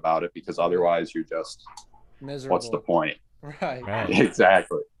passionate about it because otherwise you're just miserable. What's the point? Right.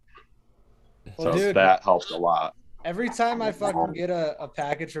 Exactly. Well, so dude, that helped a lot. Every time I fucking get a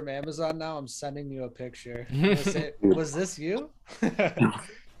package from Amazon now, I'm sending you a picture. Say, was this you?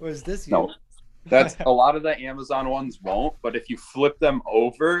 Was this you? No. That's a lot of the Amazon ones won't, but if you flip them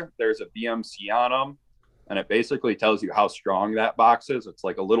over, there's a BMC on them and it basically tells you how strong that box is. It's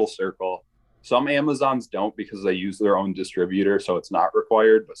like a little circle. Some Amazons don't because they use their own distributor, so it's not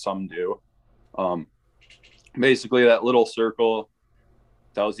required, but some do. Basically that little circle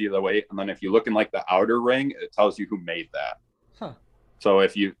tells you the weight, and then if you look in like the outer ring, it tells you who made that. Huh. So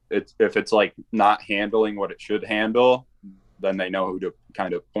if it's like not handling what it should handle, then they know who to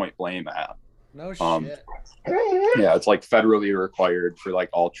kind of point blame at. No shit. Yeah, it's like federally required for like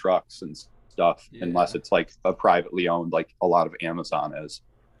all trucks and stuff, unless it's like a privately owned, like a lot of Amazon is.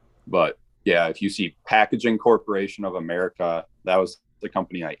 But yeah, if you see Packaging Corporation of America, that was the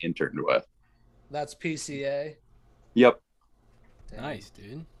company I interned with. That's PCA. Yep. Nice,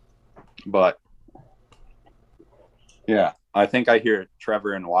 dude. But yeah, I think I hear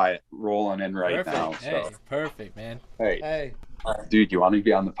Trevor and Wyatt rolling in right now. Hey, So perfect, man. hey, dude, you want to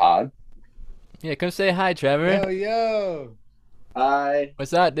be on the pod? Yeah, come say hi, Trevor. Yo. Hi.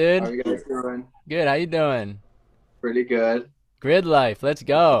 What's up, dude? How are you guys doing? Good. How you doing? Pretty good. Grid life. Let's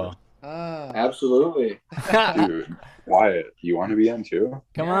go. Absolutely. Dude, Wyatt, you want to be in too?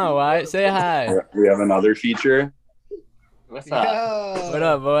 Come on, Wyatt. Say hi. We have another feature. What's up? What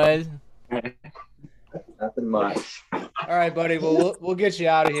up, boys? Nothing much. All right, buddy. Well, we'll get you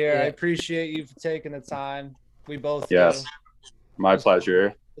out of here. I Yeah. appreciate you for taking the time. We both Yes. do. My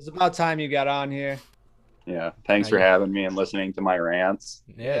pleasure. It's about time you got on here. Yeah. Thanks for having me and listening to my rants.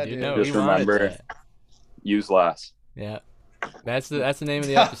 Yeah, dude. No, Just we wanted remember, that. use less. Yeah. That's the name of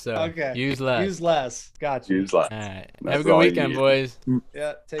the episode. Okay. Use less. Use less. Gotcha. Use less. All right. That's Have a good all you weekend, need. boys.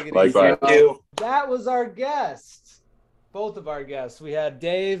 Yeah, take it Likewise. easy. You. That was our guest. Both of our guests. We had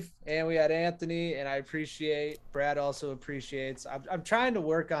Dave and we had Anthony, and I appreciate. Brad also appreciates. I'm trying to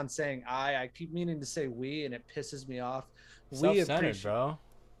work on saying I keep meaning to say we, and it pisses me off. Self-centered, bro.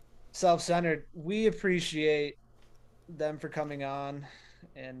 Self-centered. We appreciate them for coming on,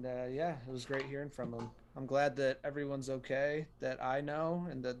 and yeah, it was great hearing from them. I'm glad that everyone's okay, that I know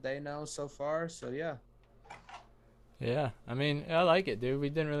and that they know so far. So yeah. Yeah, I mean, I like it, dude. We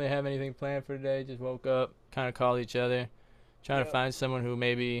didn't really have anything planned for today. Just woke up, kind of called each other, trying to find someone who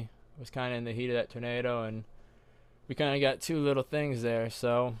maybe was kind of in the heat of that tornado, and we kind of got two little things there.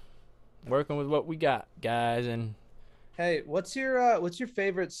 So, working with what we got, guys. And hey, what's your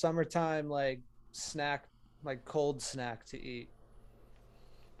favorite summertime like snack, like cold snack to eat?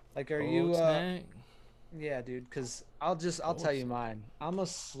 Like, are you? snack? Yeah, dude. Because I'll tell you mine. I'm a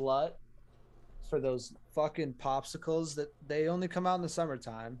slut for those fucking popsicles that they only come out in the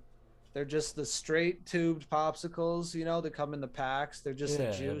summertime. They're just the straight tubed popsicles, you know, that come in the packs. They're just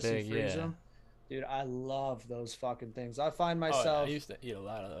the juice, you freeze them. Dude, I love those fucking things. I find myself I used to eat a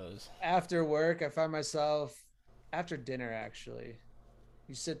lot of those. after work. I find myself after dinner, actually.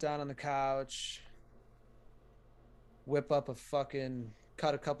 You sit down on the couch, whip up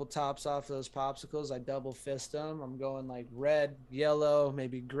cut a couple tops off those popsicles. I double fist them. I'm going like red, yellow,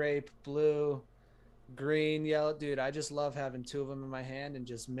 maybe grape, blue, green, yellow. Dude, I just love having two of them in my hand and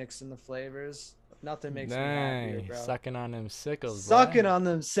just mixing the flavors. Nothing makes me happier, bro. Sucking on them sickles, Sucking boy. on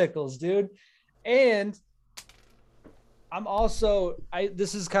them sickles, dude. And I'm also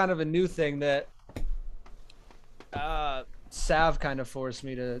this is kind of a new thing that Sav kind of forced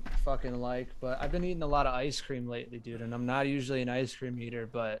me to fucking like, but I've been eating a lot of ice cream lately, dude, and I'm not usually an ice cream eater,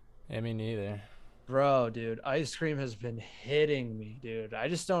 but Yeah, me neither. bro, dude, ice cream has been hitting me, dude. I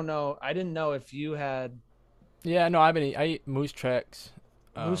just don't know. I didn't know if you had. Yeah, no, I eat Moose Tracks.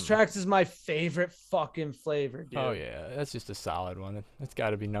 Moose Tracks is my favorite fucking flavor, dude. Oh yeah, that's just a solid one. That's got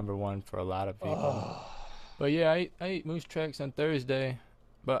to be number one for a lot of people. Oh. But yeah, I eat Moose Tracks on Thursday,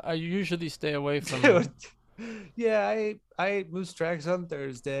 but I usually stay away from. Dude. Yeah, I ate Moose Tracks on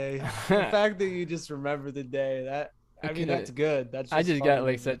Thursday. The fact that you just remember the day, that's good. That's I just got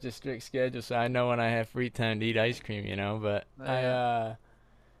like such such a strict schedule, so I know when I have free time to eat ice cream, you know. But I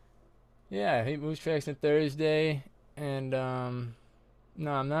eat Moose Tracks on Thursday, and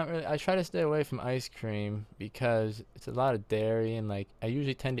no, I'm not really. I try to stay away from ice cream because it's a lot of dairy, and like I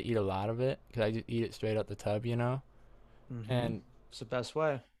usually tend to eat a lot of it because I just eat it straight out the tub, you know. Mm-hmm. And it's the best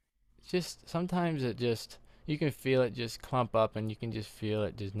way. Just sometimes you can feel it just clump up, and you can just feel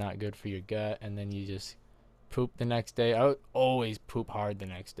it just not good for your gut, and then you just poop the next day. I would always poop hard the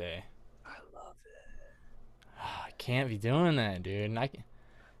next day. I love it. I can't be doing that, dude. And I can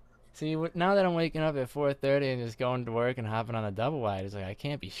see now that I'm waking up at 4:30 and just going to work and hopping on a double wide. It's like I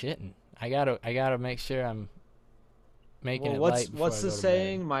can't be shitting. I gotta make sure I'm making it light. What's the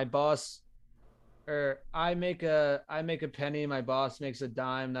saying? My boss, or I make a penny. My boss makes a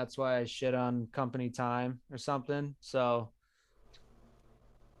dime. That's why I shit on company time or something. So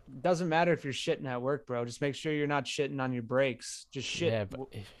it doesn't matter if you're shitting at work, bro. Just make sure you're not shitting on your breaks. Just shit. Yeah, but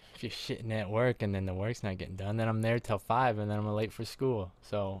if you're shitting at work and then the work's not getting done, then I'm there till 5 and then I'm late for school.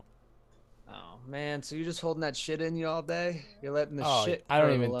 So. Oh man, so you're just holding that shit in you all day? You're letting the shit. I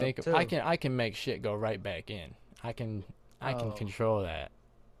don't even think too. I can make shit go right back in. I can control that.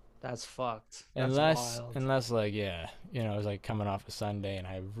 That's fucked. Unless wild. like it was like coming off a Sunday and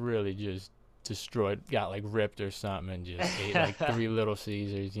I really just got like ripped or something and just ate like 3 Little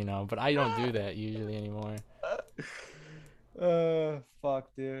Caesars, you know. But I don't do that usually anymore.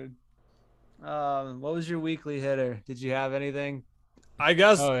 Fuck, dude. What was your weekly hitter? Did you have anything? I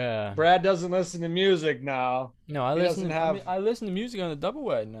guess. Oh yeah. Brad doesn't listen to music now. No, I listen to music on the double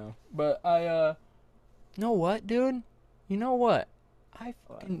wide now. But you know what, dude? You know what?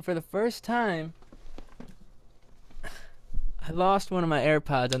 For the first time, I lost one of my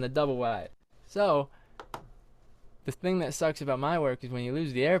AirPods on the double wide. So, the thing that sucks about my work is when you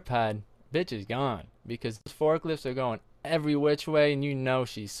lose the AirPod, bitch is gone. Because those forklifts are going every which way and you know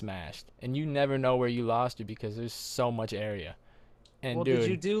she's smashed. And you never know where you lost her because there's so much area. And well, did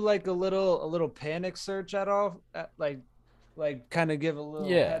you do like a little panic search at all? Like kind of give a little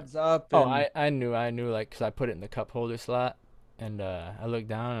heads up? And... I knew like because I put it in the cup holder slot, and I looked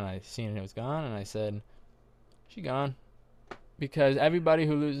down and I seen it was gone, and I said, She gone. Because everybody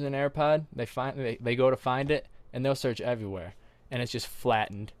who loses an AirPod, they go to find it and they'll search everywhere, and it's just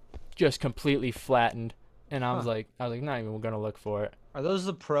flattened, just completely flattened. And I was Huh. like, not even gonna look for it. Are those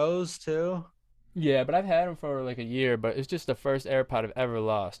the pros too? Yeah, but I've had them for like a year, but it's just the first AirPod I've ever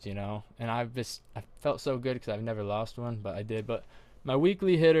lost, you know. And I felt so good because I've never lost one, but I did. But my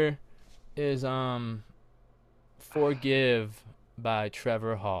weekly hitter is "Forgive" by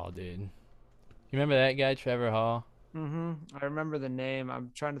Trevor Hall, dude. You remember that guy, Trevor Hall? I remember the name.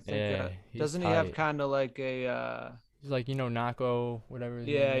 I'm trying to think. Yeah, he's Doesn't he have tight. kind of like a? He's like, Nako, whatever his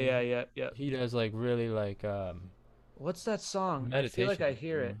Yeah, name is. yeah. He does like really like What's that song? I feel like meditation. I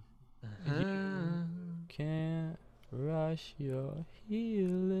hear it. You can't rush your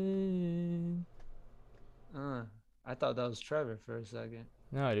healing. I thought that was Trevor for a second.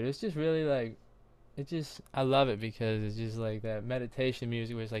 No, dude, it's just really like, I love it because it's just like that meditation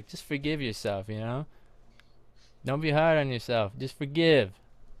music where it's like, just forgive yourself, you know? Don't be hard on yourself. Just forgive.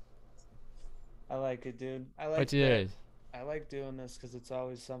 I like it, dude. I like What's that. yours? I like doing this because it's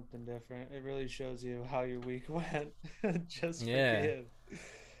always something different. It really shows you how your week went. Just Yeah. forgive.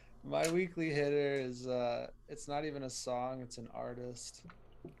 My weekly hitter is it's not even a song, it's an artist.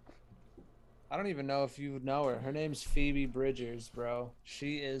 I don't even know if you know her. Her name's Phoebe Bridgers, bro.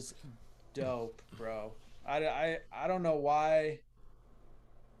 She is dope, bro. I don't know why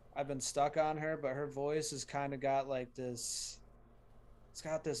I've been stuck on her, but her voice has kind of got like this, it's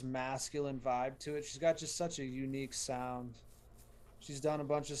got this masculine vibe to it. She's got just such a unique sound. She's done a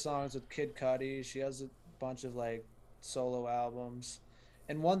bunch of songs with Kid Cudi. She has a bunch of like solo albums.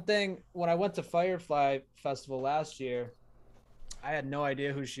 And one thing, when I went to Firefly Festival last year, I had no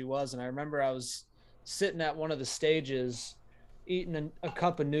idea who she was. And I remember I was sitting at one of the stages eating a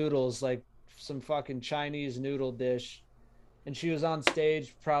cup of noodles, like some fucking Chinese noodle dish. And she was on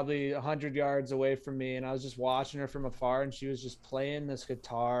stage probably 100 yards away from me. And I was just watching her from afar. And she was just playing this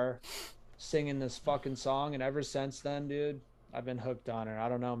guitar, singing this fucking song. And ever since then, dude, I've been hooked on her. I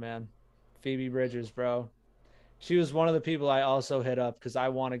don't know, man. Phoebe Bridgers, bro. She was one of the people I also hit up because I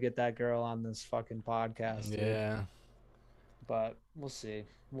want to get that girl on this fucking podcast. Dude. Yeah. But we'll see.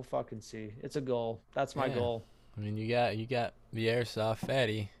 We'll fucking see. It's a goal. That's my Yeah. goal. I mean, you got the airsoft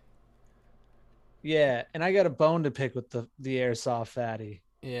fatty. Yeah, and I got a bone to pick with the airsoft fatty.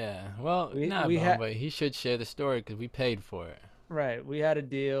 Yeah. Well, not we bone, had but he should share the story because we paid for it. right. We had a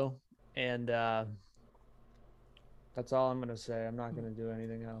deal, and that's all I'm gonna say. I'm not gonna do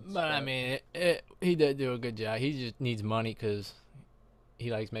anything else. But I mean, he did do a good job. He just needs money because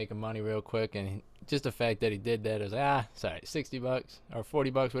he likes making money real quick, and just the fact that he did that is like, sorry, $60 or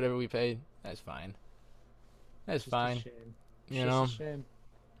 $40, whatever we paid. That's fine. That's fine. It's shame. You know. Just a shame.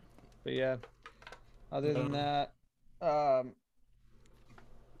 But yeah. Other than that,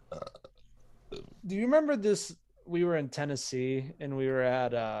 do you remember this? We were in Tennessee and we were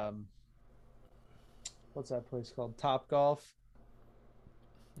at what's that place called? Top Golf.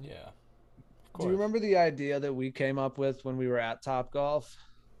 Yeah. Do you remember the idea that we came up with when we were at Top Golf?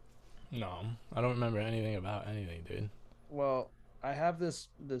 No, I don't remember anything about anything, dude. Well, I have this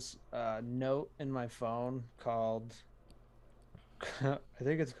note in my phone called I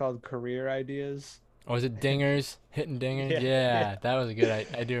think it's called Career Ideas. Oh, was it dingers? Hitting dingers? Yeah, that was a good.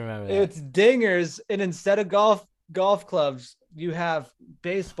 I do remember that. It's dingers, and instead of golf clubs, you have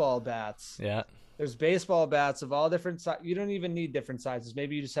baseball bats. Yeah. There's baseball bats of all different sizes. You don't even need different sizes.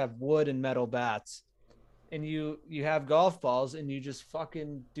 Maybe you just have wood and metal bats. And you have golf balls and you just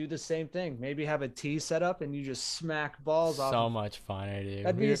fucking do the same thing. Maybe have a tee set up and you just smack balls off. So much funner,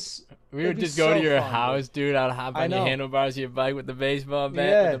 dude. We would just go to your house, dude. I'd hop on your handlebars of your bike with the baseball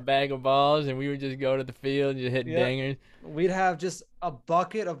bat with a bag of balls, and we would just go to the field and just hit dingers. We'd have just a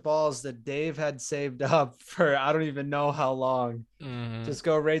bucket of balls that Dave had saved up for I don't even know how long. Mm-hmm. Just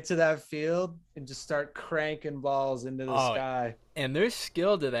go right to that field and just start cranking balls into the sky. And there's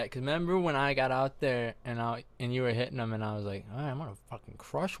skill to that, because remember when I got out there and you were hitting them, and I was like, all right, I'm going to fucking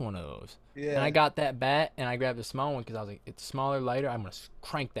crush one of those. Yeah. And I got that bat, and I grabbed the small one because I was like, it's smaller, lighter. I'm going to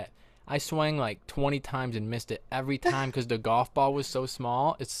crank that. I swung like 20 times and missed it every time because the golf ball was so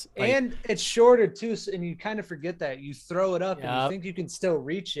small. And it's shorter too, and you kind of forget that. You throw it up and you think you can still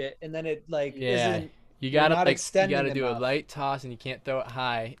reach it, and then it isn't. You gotta do a light toss, and you can't throw it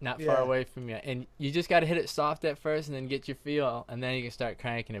high, not far away from you. And you just gotta hit it soft at first, and then get your feel, and then you can start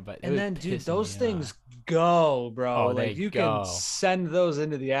cranking it. But dude, those things go, bro. Oh, like you can send those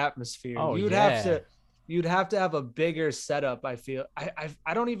into the atmosphere. Oh, you'd have to have a bigger setup. I feel.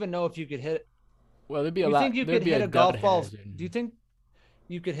 I don't even know if you could hit. Well, there'd be a lot. You think you could hit a golf ball? Do you think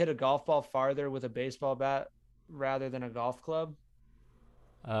you could hit a golf ball farther with a baseball bat rather than a golf club?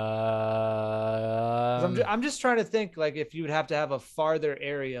 I'm just trying to think like if you would have to have a farther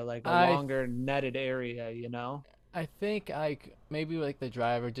area, like a I longer netted area, you know? I think maybe like the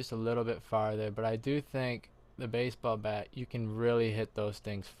driver just a little bit farther, but I do think the baseball bat you can really hit those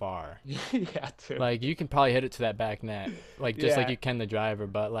things far. Yeah, too. Like you can probably hit it to that back net, like just like Yeah. you can the driver.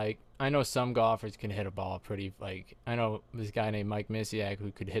 But like I know some golfers can hit a ball pretty. Like I know this guy named Mike Misiak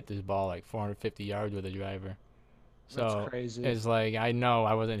who could hit this ball like 450 yards with a driver. That's So crazy. it's like I know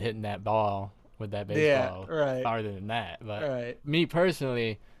I wasn't hitting that ball with that Yeah, baseball right. farther than that. But Right. me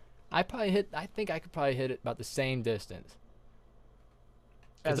personally, I think I could probably hit it about the same distance.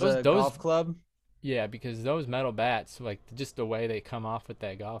 'Cause As a golf club? yeah, because those metal bats, like just the way they come off with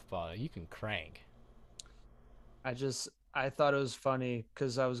that golf ball, you can crank. I thought it was funny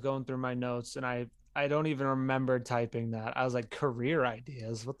because I was going through my notes and I don't even remember typing that. I was like, career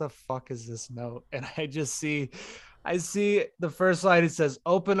ideas. What the fuck is this note? And I see the first line. It says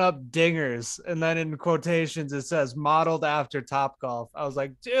open up dingers, and then in quotations it says modeled after Top Golf. I was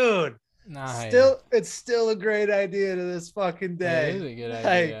like, dude, Nice. it's still a great idea to this fucking Yeah, day. it is a good Like,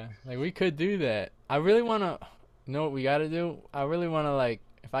 idea. Like we could do that. I really wanna know what we gotta do. I really wanna like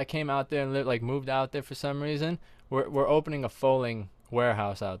if I came out there and moved out there for some reason, we're opening a foaling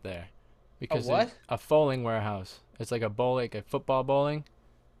warehouse out there. Because what? a foaling warehouse. It's like like a football bowling.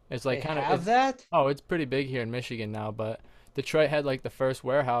 It's like they kind of have that? Oh, it's pretty big here in Michigan now, but Detroit had like the first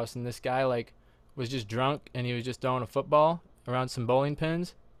warehouse, and this guy like was just drunk and he was just throwing a football around some bowling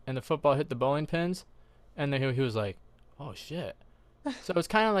pins, and the football hit the bowling pins, and then he was like, "Oh shit!" So it's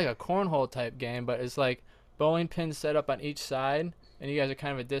kind of like a cornhole type game, but it's like bowling pins set up on each side, and you guys are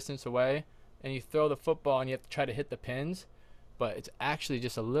kind of a distance away, and you throw the football and you have to try to hit the pins, but it's actually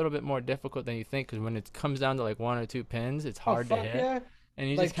just a little bit more difficult than you think because when it comes down to like one or two pins, it's hard to fuck hit. Yeah. And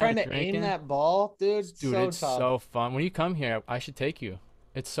you Like just trying kinda to aim drinking. that ball, dude. Dude, so it's tough. so fun. When you come here, I should take you.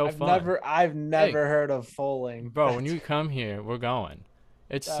 It's so I've fun. I've never heard of foaling. Bro, when you come here, we're going.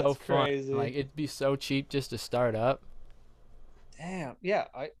 It's so That's fun. crazy. Like it'd be so cheap just to start up. Damn, yeah,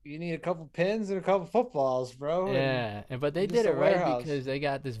 you need a couple pins and a couple footballs, bro. and Yeah, but they just did a it right warehouse. because they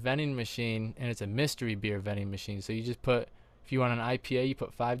got this vending machine, and it's a mystery beer vending machine. So you just put, if you want an IPA, you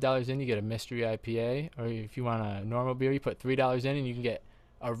put $5 in, you get a mystery IPA, or if you want a normal beer, you put $3 in, and you can get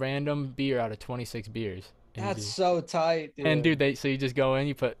a random beer out of 26 beers. And you That's just- so tight, dude. And dude, so you just go in,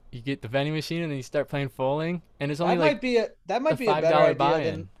 you get the vending machine, and then you start playing foaling, and it's only that like might be a better $5 idea buy-in.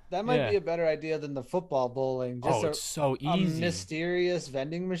 than that might Yeah. be a better idea than the football bowling. Just it's so a easy. mysterious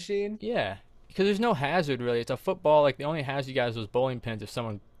vending machine. Yeah, because there's no hazard really. It's a football. Like the only hazard you guys was bowling pins if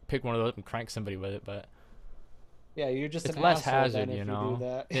someone picked one of those up and cranked somebody with it. But Yeah, you're just it's an less asshole hazard, then if you you know. do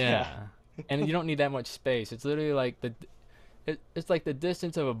that. Yeah, and you don't need that much space. It's literally like it's like the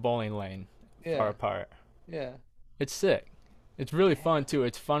distance of a bowling lane far Yeah. apart. Yeah. It's sick. It's really fun too.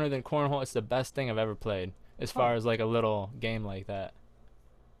 It's funner than cornhole. It's the best thing I've ever played as far as like a little game like that.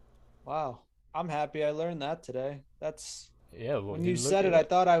 Wow. I'm happy I learned that today. That's Yeah. Well, when you dude, said look it, I at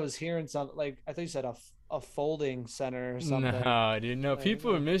thought I was hearing something like I thought you said a folding center or something. No, dude. No, Like,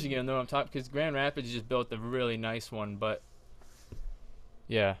 people in Michigan know what I'm talking because Grand Rapids just built a really nice one, but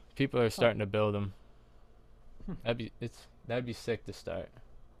yeah, people are starting to build them. That'd be sick to start.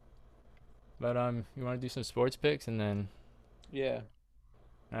 But you want to do some sports picks and then Yeah.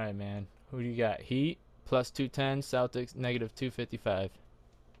 all right, man. Who do you got? Heat plus 210, Celtics negative 255.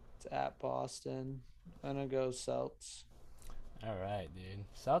 It's at Boston. I'm gonna go Celts. All right, dude.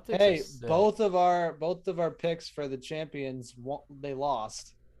 Celtics. Hey, are sick. both of our picks for the champions, they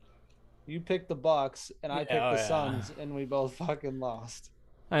lost. You picked the Bucks, and I Yeah, picked oh, the yeah. Suns, and we both fucking lost.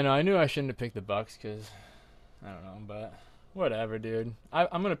 I know. I knew I shouldn't have picked the Bucks because I don't know, but whatever, dude.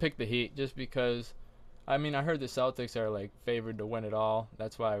 I'm gonna pick the Heat just because. I mean, I heard the Celtics are like favored to win it all.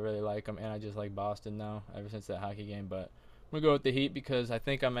 That's why I really like them, and I just like Boston now ever since that hockey game. But I'm gonna go with the Heat because I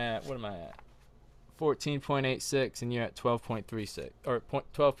think I'm at what am I at? 14.86, and you're at 12.36 or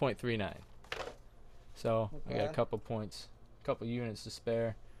 12.39. So I got a Okay. couple points, couple units to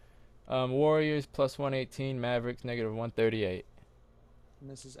spare. Warriors plus 118, Mavericks negative 138. And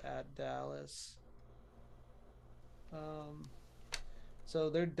this is at Dallas. So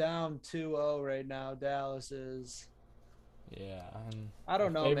they're down 2-0 right now. Dallas is. Yeah, and I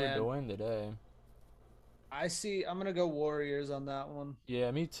don't know, favored man. to win today. I'm gonna go Warriors on that one. Yeah,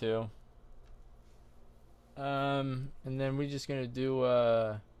 me too. And then we're just gonna do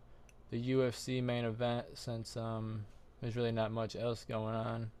the UFC main event since there's really not much else going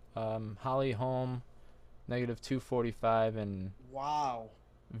on. Holly Holm, negative 245, and Wow.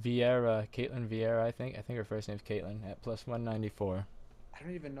 Caitlin Vieira, I think her first name's Caitlin, at plus 194. I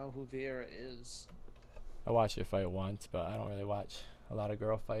don't even know who Vieira is. I watched her fight once, but I don't really watch a lot of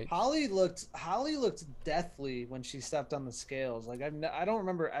girl fights. Holly looked deathly when she stepped on the scales. Like I don't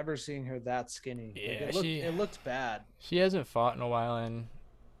remember ever seeing her that skinny. Yeah, Like, it looked bad. She hasn't fought in a while, and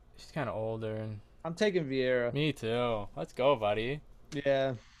she's kind of older. And I'm taking Vieira. me too. Let's go, buddy.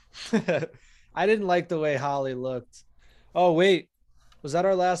 Yeah. I didn't like the way Holly looked. Oh wait, was that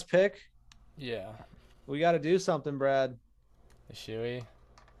our last pick? Yeah. We got to do something, Brad. A shoey.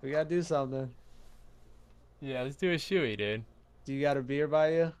 We got to do something. Yeah, let's do a shoey, dude. Do you got a beer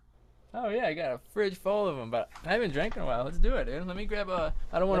by you? Oh yeah, I got a fridge full of them, but I haven't drank in a while. Let's do it, dude. Let me grab a.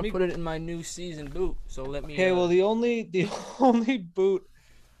 I don't want to put it in my new season boot, so let me. Okay, well the only boot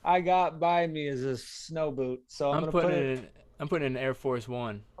I got by me is a snow boot, so I'm putting in an Air Force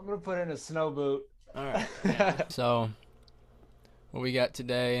One. I'm gonna put in a snow boot. All right. Yeah. So, what we got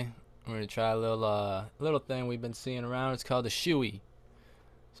today? We're gonna try a little thing we've been seeing around. It's called a shoey.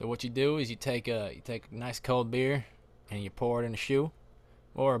 So what you do is you take a nice cold beer and you pour it in a shoe,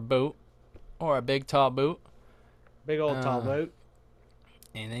 or a boot, or a big tall boot. Big old tall boot.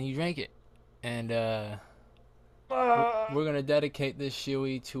 And then you drink it. And we're gonna dedicate this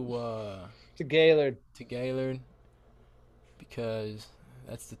shoey to Gaylord. To Gaylord, because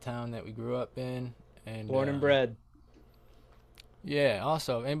that's the town that we grew up in. And born and bred. Yeah.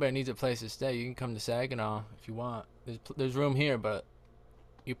 Also, if anybody needs a place to stay, you can come to Saginaw if you want. There's room here, but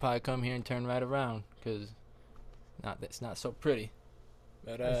you probably come here and turn right around because it's not so pretty.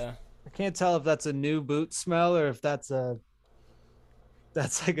 But I can't tell if that's a new boot smell or if that's like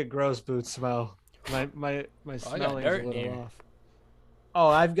a gross boot smell. My smelling is a little off. Oh,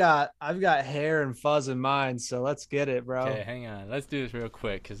 I've got hair and fuzz in mine, so let's get it, bro. Okay, hang on. Let's do this real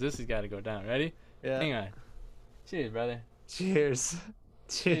quick because this has got to go down. Ready? Yeah. Hang on. Cheers, brother. Cheers.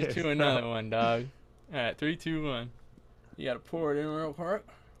 Cheers to another one, dog. All right, 3, 2, 1. You gotta pour it in real quick.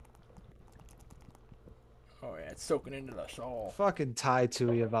 Oh yeah, it's soaking into the soul. Fucking tie to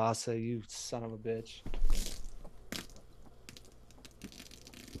Yavasa, you son of a bitch.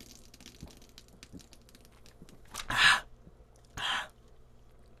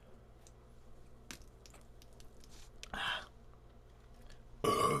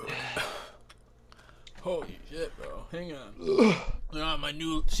 Holy shit, bro. Hang on. They're on my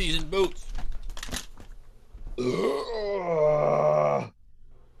new season boots.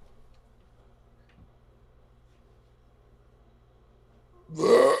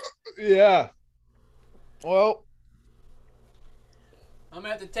 Yeah. Well, I'm gonna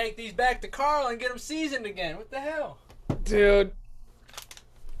have to take these back to Carl and get them seasoned again. What the hell? Dude.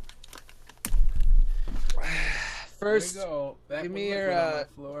 First, give me your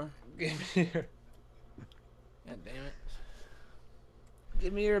give me your God damn it.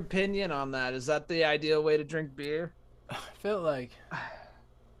 Give me your opinion on that. Is that the ideal way to drink beer? I felt like, I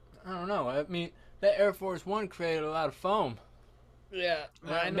don't know. I mean, that Air Force One created a lot of foam. Yeah,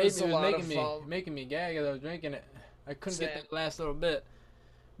 it was making me gag as I was drinking it. I couldn't get that last little bit.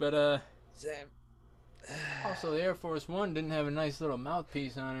 But Same. Also, the Air Force One didn't have a nice little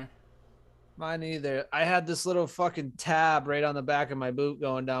mouthpiece on her. Mine either. I had this little fucking tab right on the back of my boot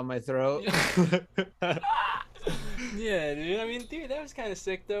going down my throat. Yeah, dude. I mean, dude, that was kind of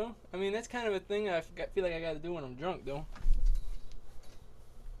sick, though. I mean, that's kind of a thing I feel like I got to do when I'm drunk, though.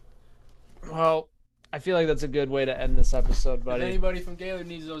 Well, I feel like that's a good way to end this episode, buddy. If anybody from Gaylord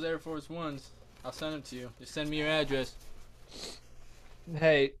needs those Air Force Ones, I'll send them to you. Just send me your address.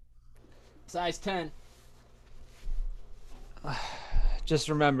 Hey. Size 10. Just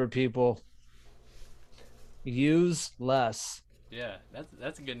remember, people. Use less. Yeah,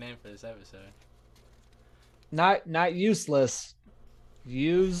 that's a good name for this episode. Not useless.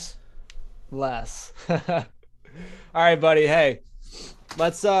 Use less. All right, buddy. Hey,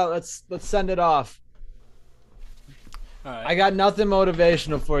 let's send it off. All right. I got nothing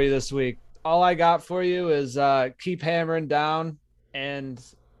motivational for you this week. All I got for you is keep hammering down, and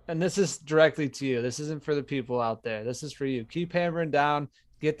this is directly to you. This isn't for the people out there. This is for you. Keep hammering down.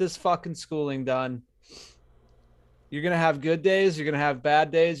 Get this fucking schooling done. You're going to have good days. You're going to have bad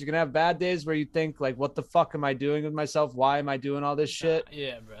days. You're going to have bad days where you think, like, what the fuck am I doing with myself? Why am I doing all this shit?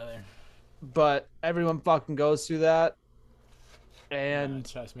 Yeah, brother. But everyone fucking goes through that. And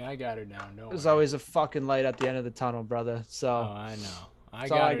trust me, I got her down. There's always a fucking light at the end of the tunnel, brother. So oh, I know.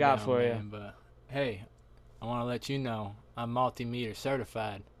 That's all I got for you. But hey, I want to let you know I'm multimeter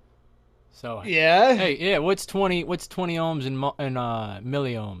certified. So yeah. Hey, yeah. What's 20 ohms in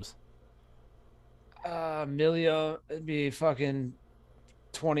milliohms? Millia, it'd be fucking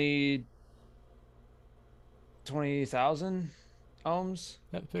 20,000 ohms.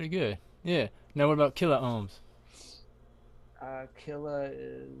 That's pretty good. Yeah. Now what about kilo ohms? Killa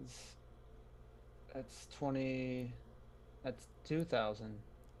is, that's 20 That's 2,000,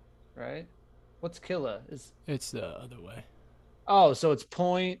 right? What's killa? It's the other way. Oh, so it's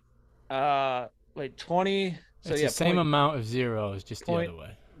point, like 20. So It's yeah, the same point, amount of zeros, just the point, other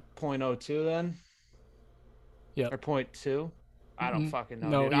way. 0.02 then, Yep. or 0.2. I don't fucking know,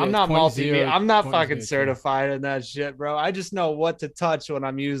 No, dude. yeah, I'm it's not I'm not point fucking zero two. certified in that shit, bro. I just know what to touch when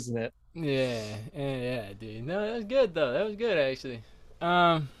I'm using it. Yeah, dude. No, that was good though. That was good actually.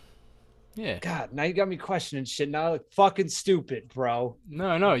 Yeah. God, now you got me questioning shit. Now I look fucking stupid, bro.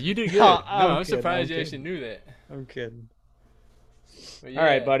 No, you did good. No, No, I'm I'm kidding, surprised I'm you actually kidding. knew that. I'm kidding. But All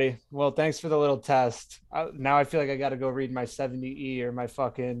right, yeah. buddy. Well, thanks for the little test. Now I feel like I got to go read my 70E or my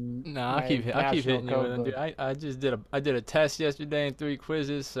fucking No, I'll my keep national hitting you with code them, dude. book. I just did a test yesterday and 3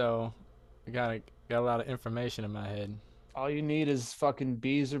 quizzes, so I got a lot of information in my head. All you need is fucking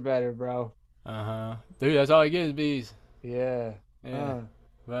B's or better, bro. Dude, that's all I get is B's. Yeah. Yeah.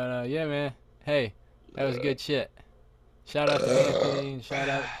 But yeah, man. Hey, that was good shit. Shout out to Anthony and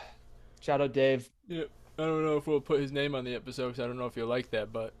shout out Dave. Yep. I don't know if we'll put his name on the episode because I don't know if you'll like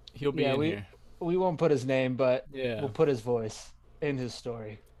that, but he'll be in here. We won't put his name, but Yeah. we'll put his voice in his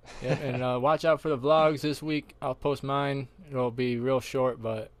story. Yeah, and watch out for the vlogs this week. I'll post mine. It'll be real short,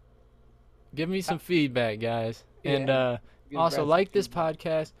 but give me some feedback, guys. Yeah. And also like this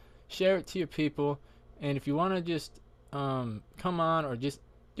podcast, share it to your people, and if you want to just come on or just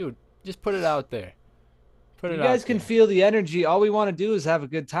put it out there. You guys can feel the energy. All we want to do is have a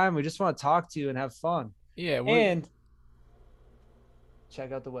good time. We just want to talk to you and have fun. Yeah, and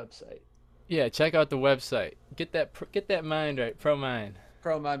check out the website. Yeah, check out the website. Get that mind right. Pro Mind,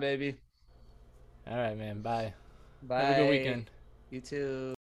 baby. All right, man. Bye. Bye. Have a good weekend. You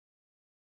too.